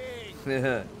thing,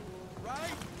 Yeah.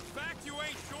 right? Fact you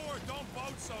ain't sure, don't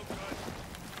vote so good.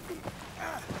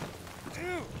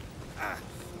 Ew.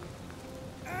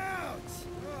 Ouch.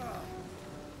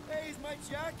 Hey, is my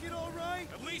jacket all right?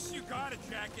 At least you got a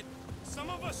jacket. Some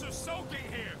of us are soaking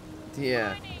here.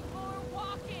 Yeah. Running or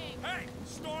walking. Hey,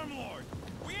 Stormlord,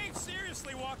 we ain't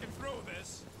seriously walking through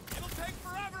this. It'll take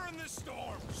forever in this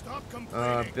storm. Stop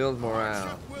complaining. Build morale.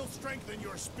 Hardship will strengthen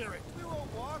your spirit. We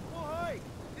won't walk, we'll hike.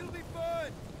 It'll be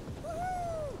fun.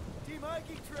 Woohoo! Team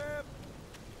hiking trip.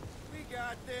 We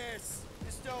got this.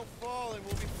 Just don't fall and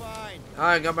we'll be fine.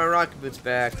 I got my rocket boots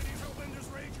back. Lady Hellbender's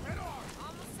rage head on.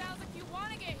 Almost sounds like you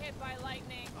want to get hit by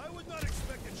lightning. I would not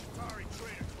expect a Chitauri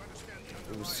trader to understand the It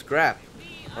underlying was scrap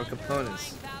The or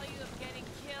components. underlying value of getting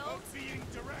killed. of being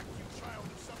direct, you child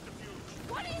of subterfuge.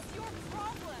 What is your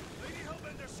problem? Lady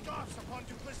Hellbender scoffs upon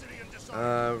duplicity and dishonor.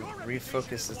 Your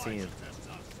Refocus reputation the is team. wise to test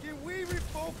us. Can we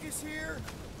refocus here?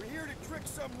 We're here to trick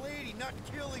some lady, not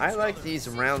kill each I like other. these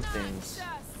She's round not things. just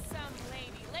some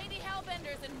lady. Lady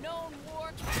Hellbender's a known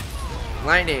war criminal.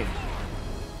 Lightning.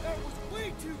 That was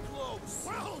way too close.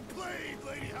 Well played,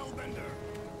 Lady Hellbender.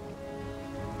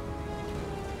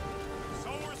 So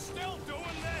we're still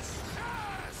doing this?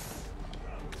 Yes!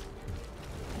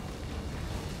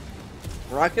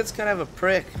 Rocket's kind of a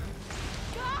prick.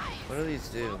 Guys, What do these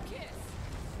do? focus.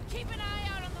 Keep an eye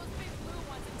out on those big blue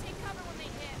ones and take cover when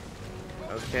they hit.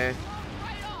 Okay. Blow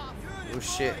right off. Good Oh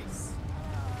shit. advice.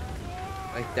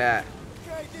 Like that.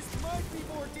 Okay, this might be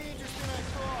more dangerous than I I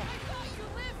thought. thought you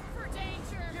lived for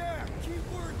danger. Yeah,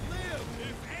 keyword live.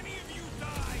 If any of you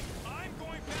die, I'm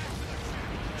going back to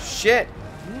the ship. Shit.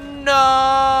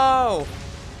 No.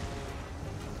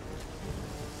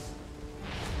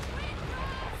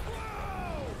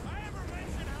 I ever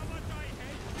mentioned how much I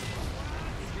hate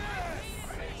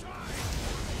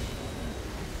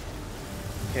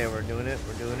Okay, we're doing it.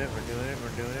 We're doing it. We're doing it.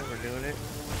 We're doing it. We're doing it.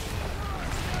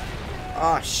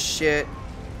 Oh shit.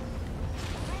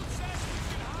 Groot says we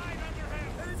should hide under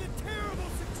him. That is a terrible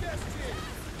suggestion.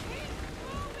 Keep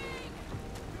moving.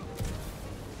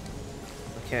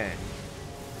 Okay.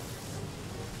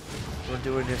 We're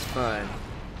doing this fine.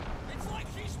 It's like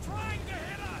she's trying to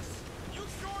hit us. You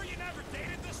sure you never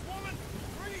dated this woman?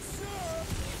 Pretty sure.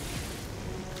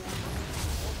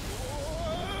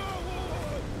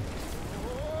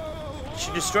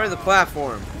 She destroyed the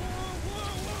platform.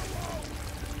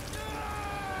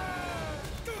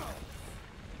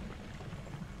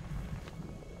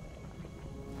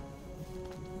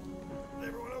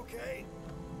 Everyone okay?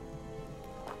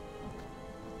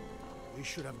 We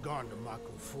should have gone to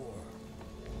Mako 4.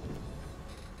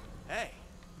 Hey,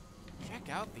 check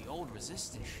out the old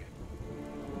resistance ship.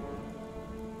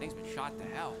 Thing's been shot to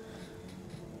hell.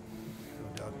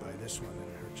 No doubt by this one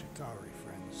and her Chitauri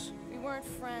friends. We weren't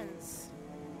friends.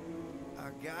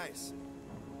 Our guys.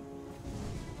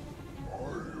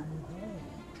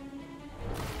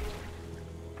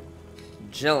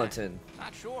 Gelatin.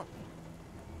 Not sure.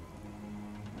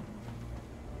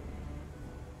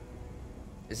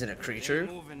 Is it a They creature?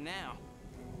 ain't moving now.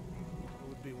 It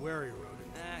would be wary rodent.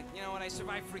 You know what? I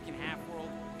survived freaking Half-World.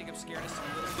 I think I'm scared of some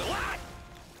little... What?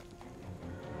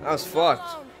 That was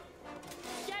fucked. Alone.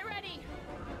 Get ready.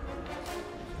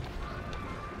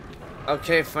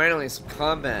 Okay, finally some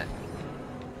combat.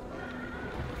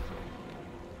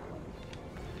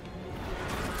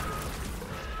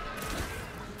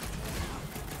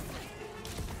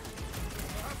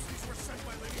 Perhaps these were sent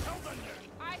by Lady Hellbender.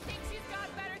 I think she's got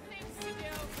better things to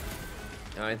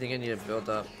do. Now I think I need to build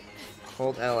up.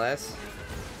 Hold LS.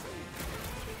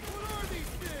 What are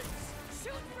these things?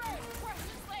 Shoot through. We're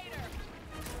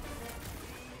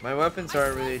My weapons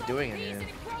aren't really doing anything.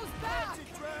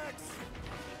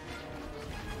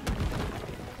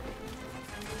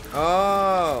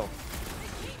 Oh!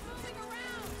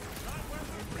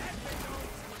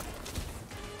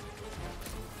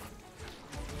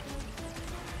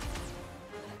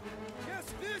 Yes,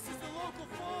 this is the local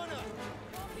fauna.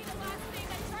 Won't be the last thing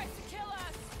that tries to kill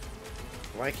us.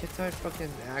 Why can't I fucking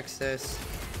access?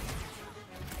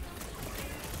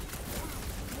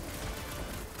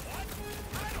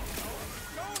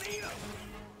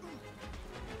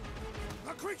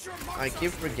 I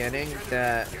keep forgetting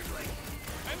that.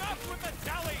 Enough with the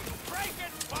jelly! Break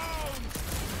its bones!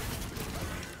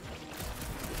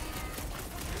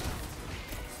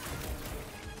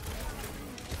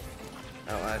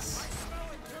 LS.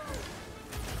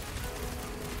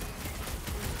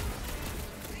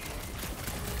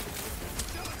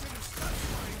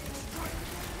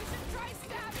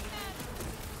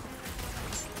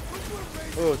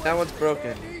 Oh, that one's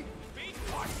broken.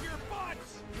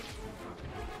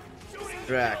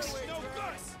 Drax.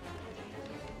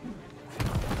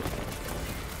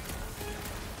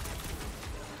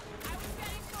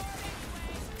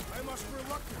 I must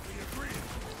reluctantly agree.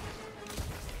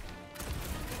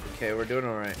 Okay, we're doing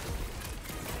alright.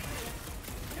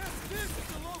 Yes, this is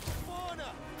the local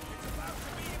fauna. It's about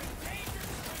to be an endangered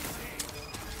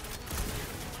species.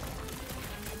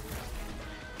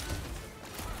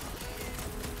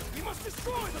 We must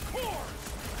destroy the cores.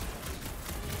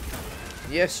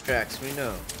 Yes, Drax, we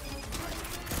know.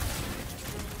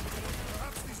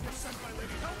 Perhaps these were sent by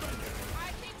Lady Hellbender.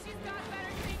 I think she's got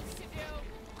better things to do.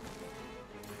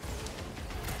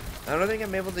 I don't think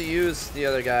I'm able to use the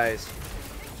other guys.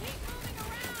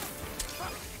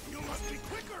 You must be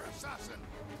quicker, assassin.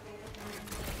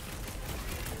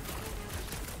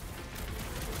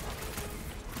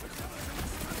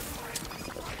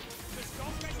 Just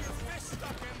don't get your fist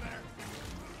stuck in there.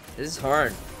 This is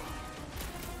hard.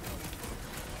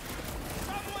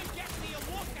 Someone get me a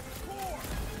look at the core.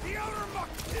 The outer muck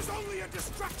is only a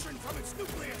distraction from its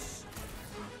nucleus.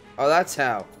 Oh, that's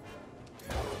how.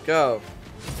 Go.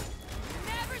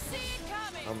 Never see it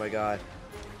coming. Oh my god.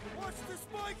 Watch the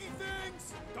spiky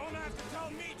things. Don't have to tell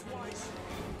me twice.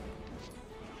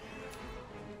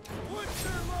 Put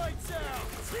their lights out.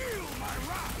 Feel my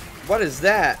wrath. What is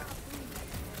that?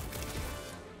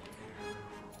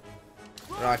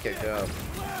 Rocket, go.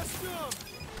 Blast them.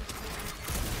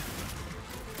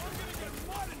 I'm gonna get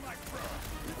mud in my fur.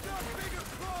 We've got bigger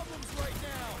problems right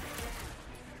now.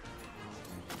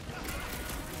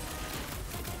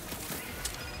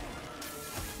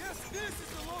 Yes, this is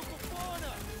the local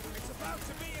fauna. It's about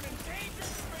to be an endangered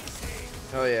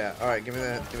species. Oh yeah. All right, give me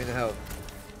the help.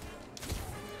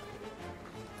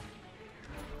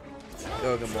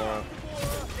 Go, Gamora.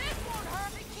 This won't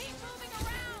hurt me. Keep moving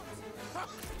around.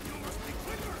 You must be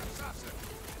quicker, assassin.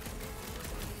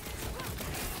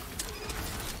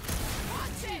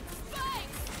 Watch it.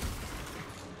 Spikes.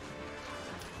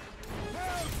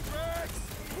 Now, Drax,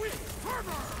 with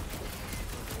fervor.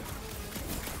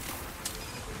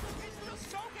 It's just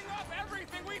soaking up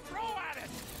everything we throw at it.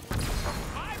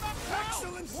 I'm up now.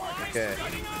 Excellent work. Okay.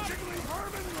 Setting up. Jiggling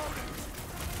vermin rodents.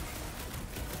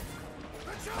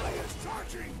 The jelly is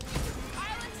charging.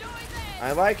 I'll enjoy this.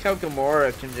 I like how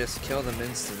Gamora can just kill them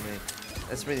instantly.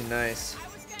 That's really nice. I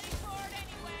was getting bored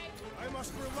anyway. I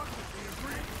must reluctantly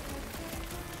agree.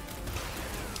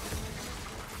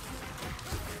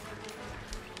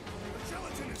 The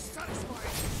gelatin is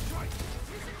satisfying its strike.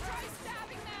 You should try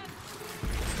stabbing them.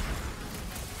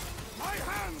 My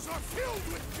hands are filled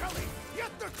with jelly,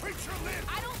 yet the creature lives.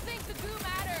 I don't think the goo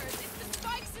matters. It's the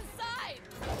spikes inside.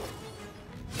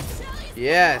 Jelly's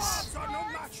Yes. Odds are no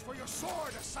match for your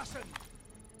sword, assassin.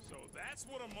 So that's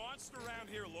what a monster around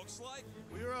here looks like?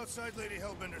 We are outside Lady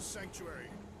Hellbender's sanctuary.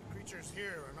 Creatures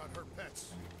here are not her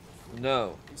pets.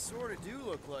 No. They sort of do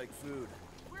look like food.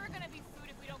 We're gonna be food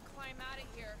if we don't climb out of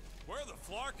here. Where the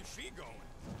flark is she going?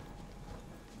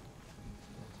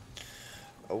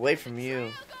 Away from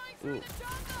you. Trail going through Ooh. the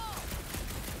jungle.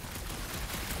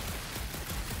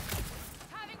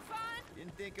 Having fun?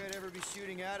 Didn't think I'd ever be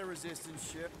shooting at a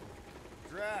resistance ship.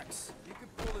 Drax, you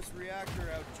could pull this reactor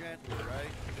out gently, right?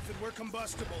 If it were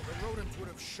combustible, the rodents would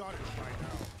have shot it by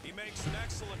now. He makes an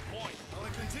excellent point. I'll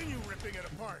continue ripping it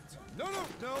apart. No.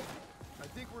 I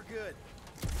think we're good.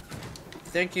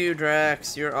 Thank you,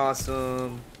 Drax. You're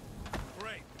awesome.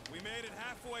 Great. We made it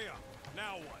halfway up.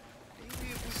 Now what?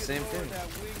 Maybe if we could Same lower thing. that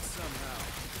wing somehow.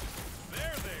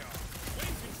 There they are.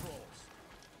 Wing controls.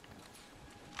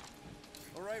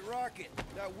 All right, Rocket.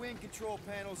 That wing control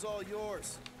panel's all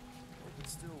yours. Hope it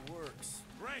still works.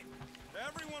 Great.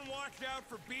 Everyone watch out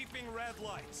for beeping red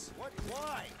lights. What?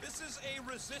 Why? This is a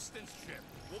resistance ship.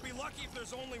 We'll be lucky if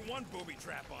there's only one booby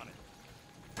trap on it.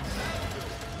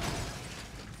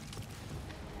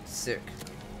 Sick.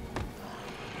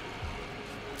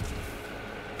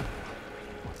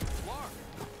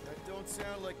 That don't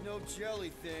sound like no jelly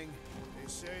thing. They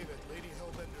say that Lady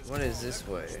Hellbender's What is this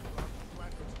way?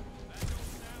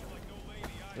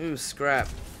 Ooh, scrap.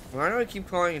 Why do I keep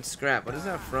calling it scrap? What is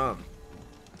that from?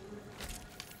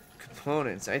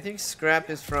 Components. I think scrap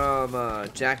is from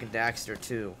Jack and Daxter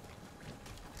 2.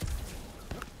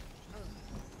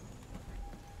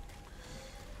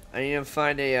 I need to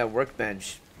find a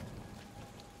workbench.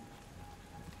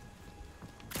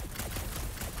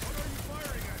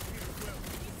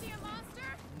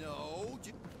 No.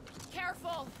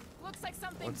 Careful! Looks like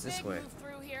something What's this big way? moved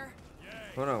through here.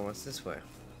 Hold on, what's this way?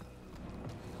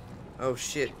 Oh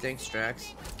shit, thanks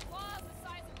Drax. Claws the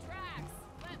size of tracks.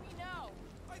 Let me know.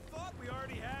 I thought we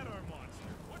already had our monster.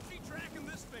 What's she tracking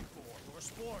this thing for? For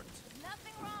sport.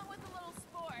 Nothing wrong with a little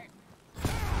sport.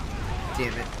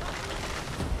 Damn it.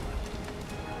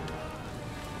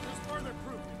 There's further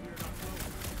proof that we're not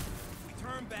moving. We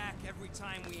turn back every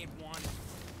time we ain't wanted.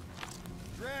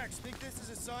 Drax, think this is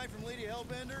a sign from Lady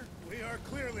Hellbender? We are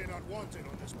clearly not wanted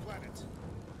on this planet.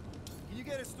 Can you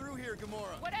get us through here,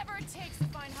 Gamora? Whatever it takes to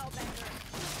find Hellbender.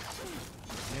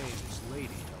 Her name is Lady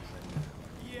Hellbender.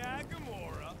 Yeah,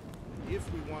 Gamora.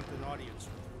 If we want an audience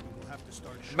with her, we will have to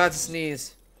start I'm about to showing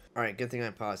sneeze. Alright, good thing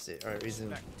I paused it. Alright, resume.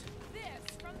 respect.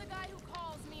 This from the guy who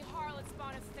calls me Harlot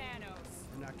Spawn of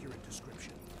Thanos. An accurate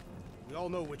description. We all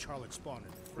know which harlot spawned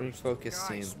it first. Refocus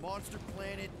team. Guys, monster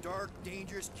planet, dark,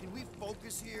 dangerous. Can we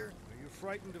focus here? Are you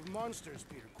frightened of monsters,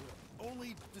 Peter Quill?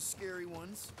 Only the scary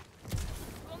ones.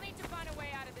 We'll need to find a way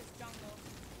out of this jungle.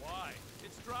 Why?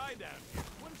 It's dry down here.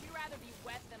 Wouldn't you rather be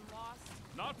wet than lost?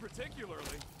 Not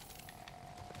particularly.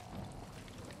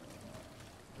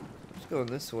 Let's go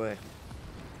this way.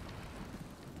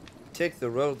 Take the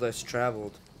road less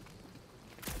traveled.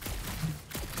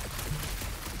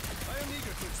 I am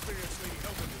eager to experience Lady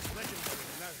Hellbender's legendary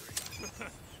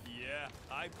menagerie. Yeah,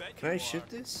 I bet Can you I are. shoot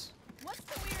this? What's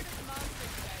the weirdest monster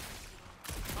said?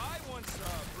 I once saw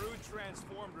a brood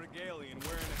transformed regalian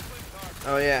wearing a clip guard.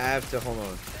 Oh yeah, I have to, hold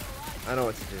on. I know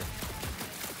what to do. You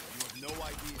have no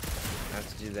idea. I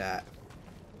have to do that.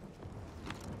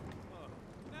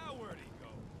 Now where'd he go?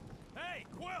 Hey,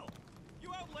 Quill!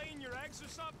 You out laying your eggs or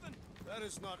something? That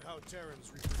is not how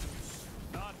Terrans reproduce.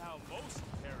 Not how most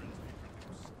Terrans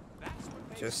reproduce. That's what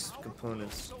makes Just our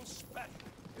components. Quill so special.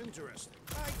 Interesting.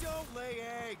 I don't lay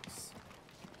eggs.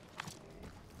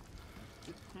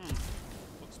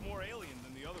 Looks more alien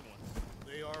than the other ones.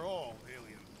 They are all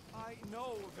alien. I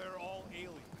know they're all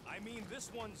alien. I mean,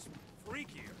 this one's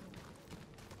freakier.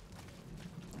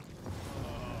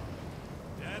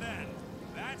 Dead end.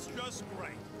 That's just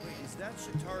great. Wait, is that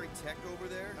Shatari tech over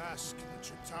there? Ask the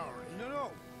Chitauri.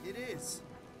 No, it is.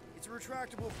 It's a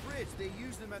retractable fridge. They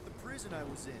used them at the prison I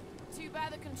was in. Too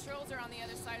bad the controls are on the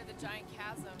other side of the giant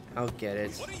chasm. I'll get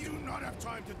it. What do you not have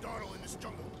time to dawdle in this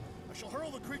jungle? I shall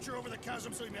hurl the creature over the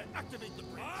chasm so he may activate the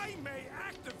bridge. I may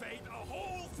activate a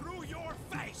hole through your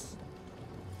face.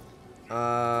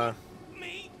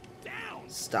 Me down.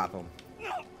 Stop him.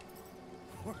 No,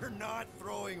 We're not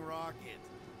throwing rocket.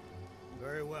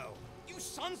 Very well. you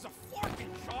sons of forking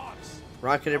sharks.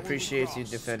 Rocket appreciates you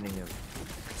defending him.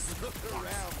 Look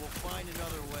around, we'll find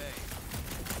another way.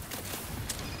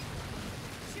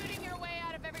 Shooting your way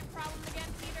out of every problem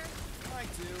again, Peter? I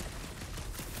do.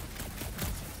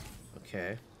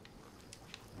 Okay.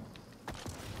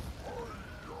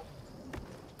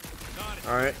 Got it.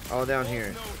 Alright, all down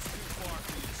here. No, it's too far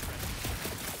for you to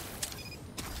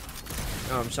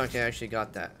stretch. Oh, I'm shocked I actually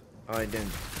got that. Oh, I didn't.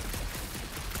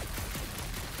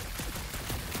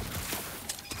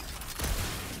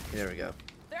 There we go.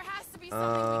 There has to be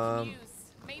something we can use.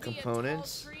 Maybe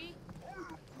components. a tall tree?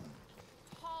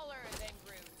 Taller than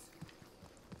Groot.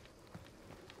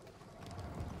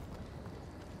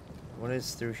 What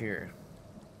is through here?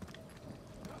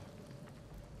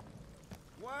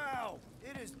 Wow,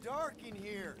 it is dark in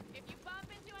here. If you bump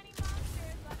into any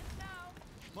monsters, let us know.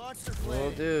 Monster Will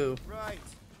planet. do. Right.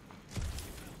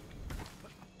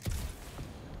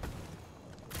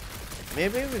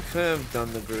 Maybe we could have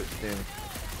done the Groot thing.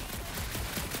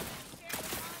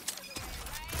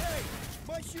 Hey,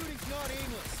 my shooting's not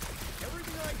aimless.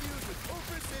 Everything I do is with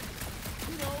purpose and,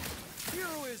 you know,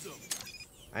 heroism.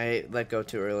 I let go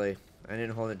too early. I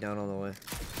didn't hold it down all the way.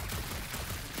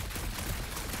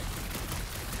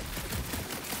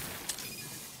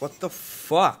 What the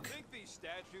fuck? I think these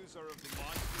statues are of the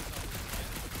monsters on the planet.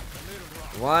 They're made of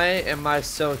rock. Why am I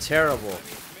so terrible? I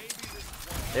mean, maybe this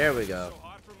There we go. So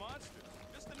hard for monsters.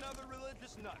 Just another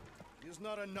religious nut. He is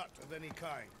not a nut of any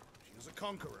kind. She is a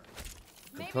conqueror.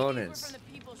 Components. Maybe these were from the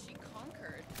people she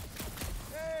conquered.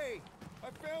 Hey! I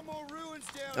found more ruins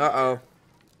down Uh-oh. here.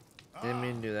 Didn't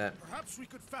mean to do that. Perhaps we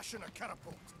could fashion a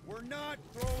catapult. We're not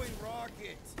throwing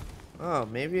rockets. Oh,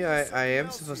 maybe I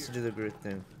am supposed to do the Groot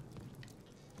thing.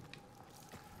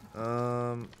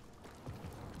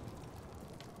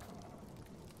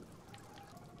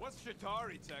 What's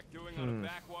Shatari Tech doing on a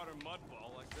backwater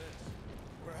mudball like this?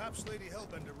 Perhaps Lady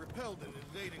Hellbender repelled an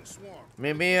invading swarm.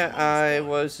 Maybe I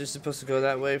was just supposed to go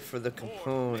that way for the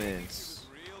components.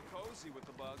 Real cozy with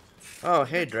the bugs. Oh,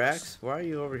 hey Drax, why are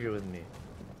you over here with me?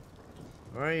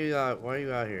 Why are you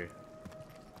out here?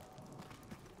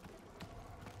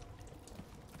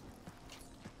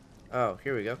 Oh,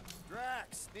 here we go.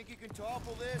 Drax, think you can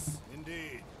topple this?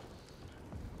 Indeed.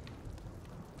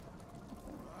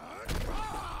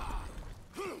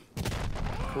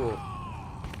 Cool.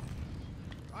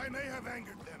 I may have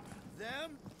angered them.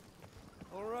 Them?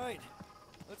 All right.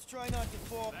 Let's try not to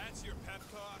fall. That's your pep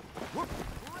talk?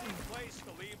 Great place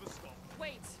to leave a skull.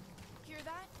 Wait, hear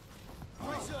that?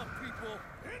 Brace up, people.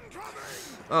 Incoming!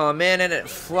 Oh man, and it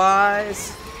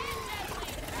flies.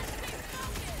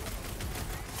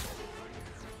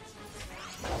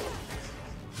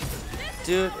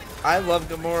 Dude, I love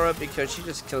Gamora because she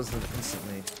just kills them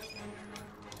instantly.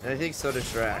 And I think so does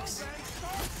Drax.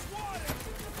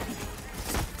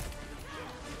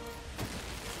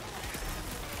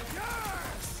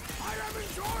 Yes! I am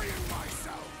enjoying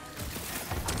myself!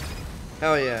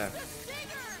 Hell yeah.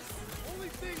 Only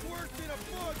thing worse than a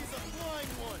bug is a flying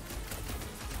one.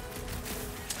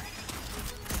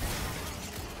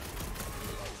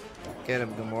 Get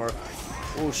him, Gamora.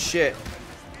 Oh shit.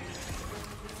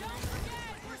 Don't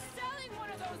forget, we're selling one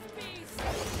of those beasts.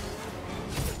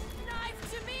 Nice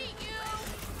to meet you.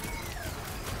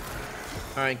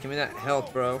 All right, give me that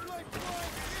health, bro. Fly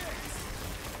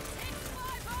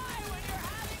by when you're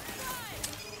having fun.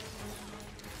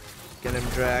 Get him,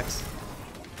 Drax.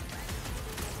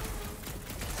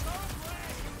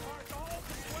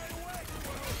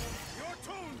 Your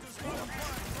tone does not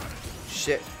apply.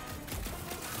 Shit.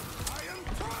 I am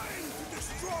trying to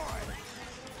destroy!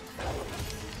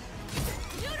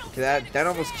 Okay, that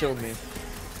almost killed me. Anyone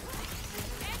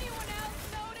else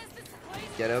notice this place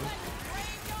Get him. is like a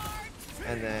graveyard?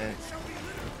 And then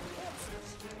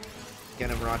get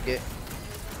him, Rocket.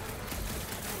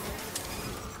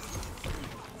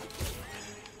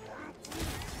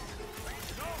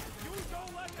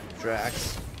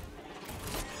 Drax.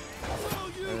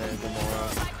 And then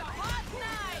Gamora. Like a hot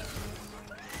knife.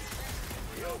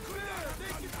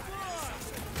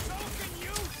 So can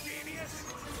you, genius!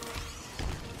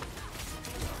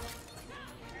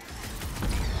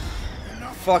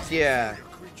 Fuck yeah.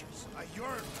 Creatures, I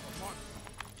yearn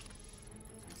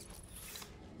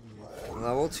upon.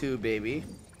 Level 2, baby.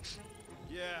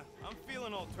 Yeah, I'm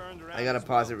feeling all turned around. I gotta as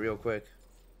pause it well. real quick.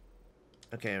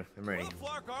 Okay, I'm ready. Where the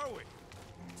flark are we?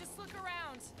 Just look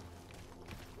around.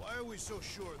 Why are we so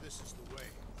sure this is the way?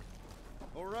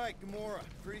 All right, Gamora.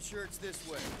 Pretty sure it's this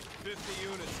way. 50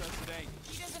 units, since it ain't.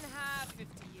 He doesn't have 50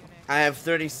 units. I have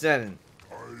 37.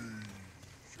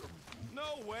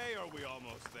 No way are we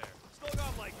almost there. Still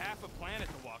got like half a planet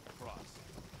to walk across.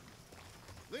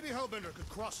 Lady Hellbender could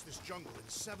cross this jungle in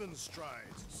 7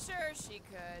 strides. Sure she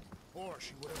could. Or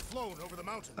she would have flown over the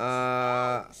mountains.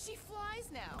 She flies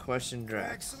now. Question Drax,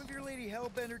 Drax. some of your Lady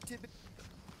Hellbender tip.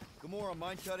 Gamora,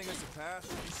 mind cutting us a path?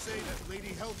 You say that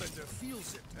Lady Hellbender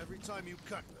feels it every time you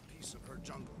cut a piece of her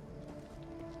jungle.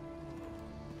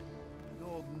 An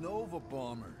old Nova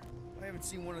bomber. I haven't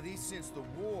seen one of these since the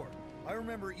war. I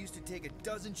remember it used to take a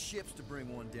dozen ships to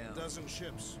bring one down. A dozen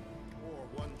ships. Or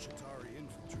 1 Chitauri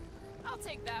infantry. I'll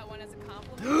take that one as a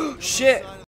compliment. Shit!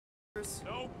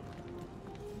 Nope.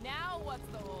 Now what's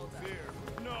the holdup? Fear.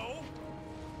 No.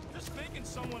 Just thinking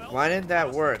someone else. Why didn't that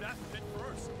crossed work? the death pit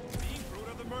first. Being fruit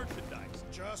of the merchandise.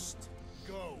 Just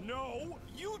go. No,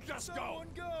 you just Someone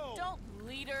go! Don't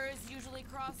leaders usually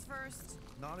cross first?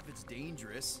 Not if it's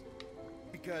dangerous.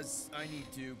 Because I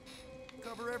need to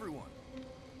cover everyone.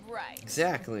 Right.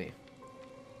 Exactly.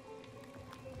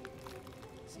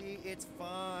 See, it's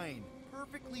fine.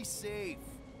 Perfectly safe.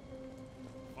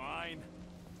 Fine.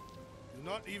 Do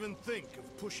not even think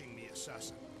of pushing the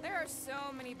assassin. There are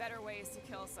so many better ways to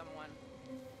kill someone.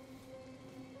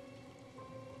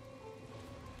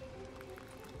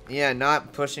 Yeah,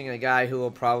 not pushing a guy who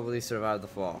will probably survive the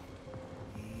fall.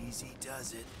 Easy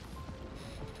does it.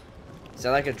 Is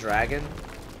that like a dragon?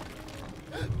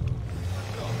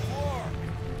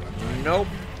 Nope.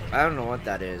 I don't know what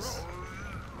that is.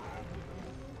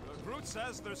 Groot note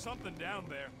says there's something down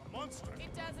there. A monster.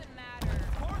 It doesn't matter.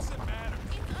 Of course it matters.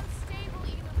 It's unstable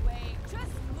either way.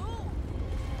 Just move.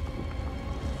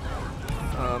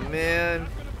 Oh man.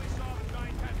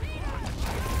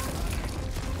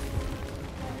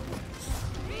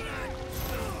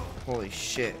 Holy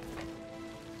shit.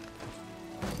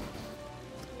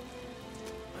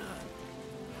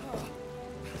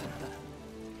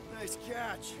 Nice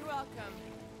catch. You're welcome.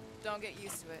 Don't get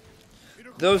used to it.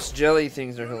 Those jelly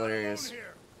things are hilarious.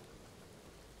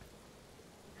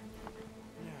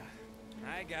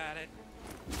 I got it.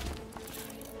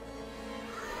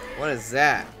 What is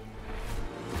that?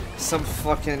 Some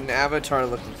fucking avatar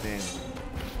looking thing.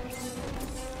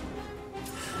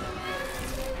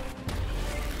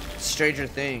 Stranger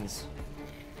Things.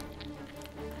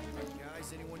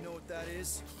 Guys, anyone know what that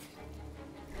is?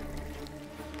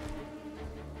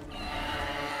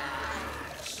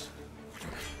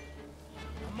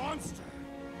 A monster.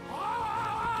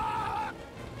 Ah!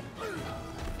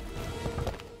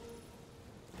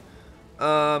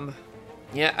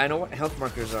 Yeah, I know what health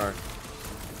markers are. Is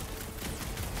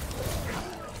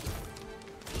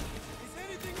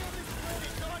anything on this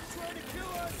planet not trying to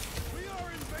kill us? We are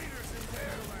invaders in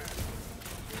their land.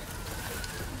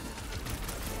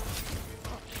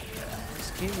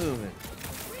 Just keep moving.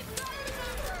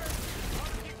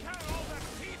 You count all that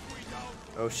teeth we don't.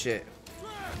 Oh shit.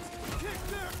 Kick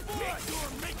their butt. Your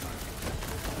maker.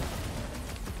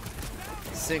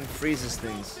 This thing freezes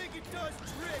things. Think it does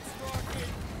tricks, Rocket.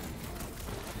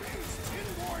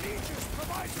 Inborn Aegis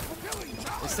provides a fulfilling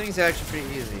job. This thing's actually pretty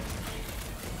easy.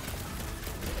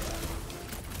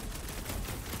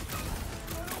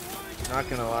 Not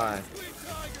gonna lie.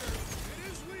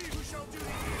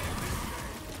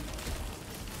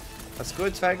 A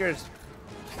squid tiger is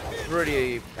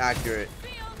pretty accurate.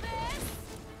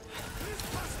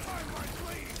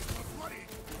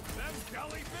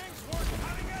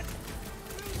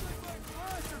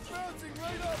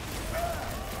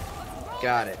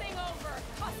 Got it.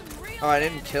 Oh, I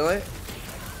didn't kill it?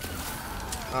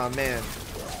 Oh man.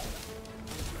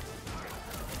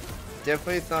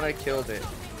 Definitely thought I killed it.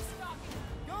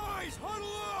 Guys,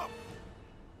 huddle up!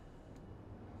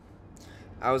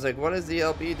 I was like, what does the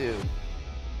LB do?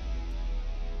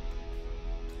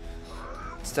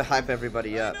 It's to hype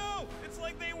everybody up. I know! It's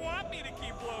like they want me to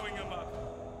keep blowing them up.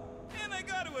 And I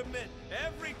gotta admit,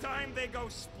 every time they go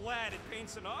splat, it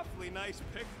paints an awfully nice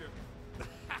picture.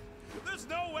 There's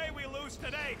no way we lose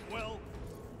today, Quill.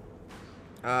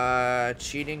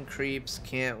 Cheating creeps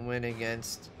can't win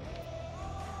against.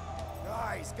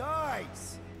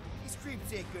 Guys! These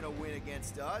creeps ain't gonna win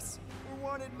against us. We're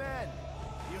wanted men.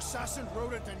 The assassin,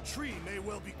 rodent, and tree may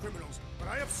well be criminals, but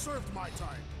I have served my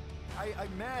time. I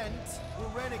meant we're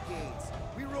renegades.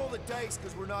 We roll the dice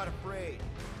because we're not afraid.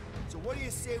 So what do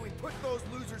you say we put those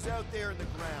losers out there in the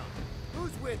ground?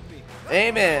 Who's with me?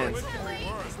 Amen. We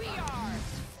are.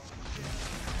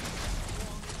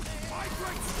 My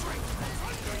great strength is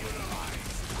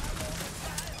underutilized.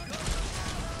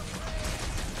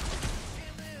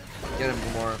 Get him,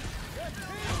 Gamora.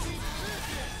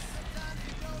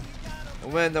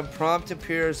 When the prompt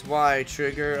appears, Y,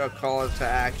 trigger a call to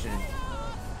action.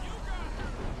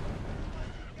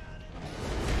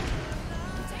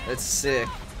 That's sick.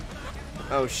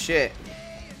 Oh shit.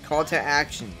 Call to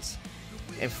actions.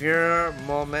 If your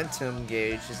momentum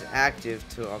gauge is active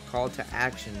to a call to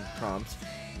action prompt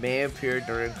may appear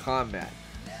during combat.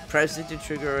 Press it to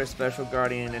trigger a special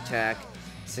guardian attack.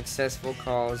 Successful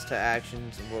calls to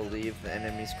actions will leave the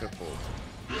enemies crippled.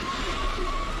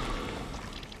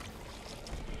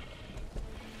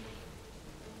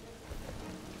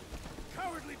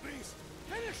 Cowardly beast!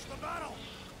 Finish the battle!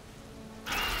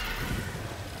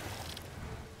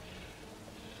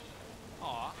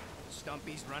 Aw,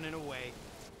 Stumpy's running away.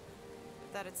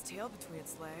 That its tail between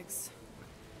its legs.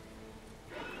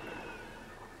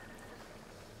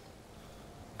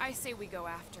 I say we go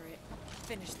after it.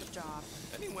 Finish the job.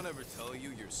 Anyone ever tell you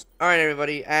you're Alright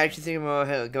everybody, I actually think I'm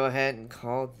gonna go ahead and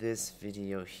call this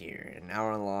video here. An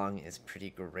hour long is pretty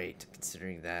great,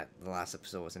 considering that the last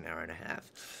episode was an hour and a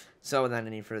half. So without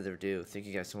any further ado, thank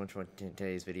you guys so much for watching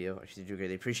today's video. I actually do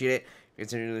greatly appreciate it. If you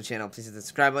guys are new to the channel, please hit the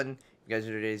subscribe button. If you guys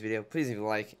enjoyed today's video, please leave a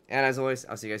like. And as always,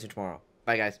 I'll see you guys here tomorrow.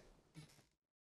 Bye guys.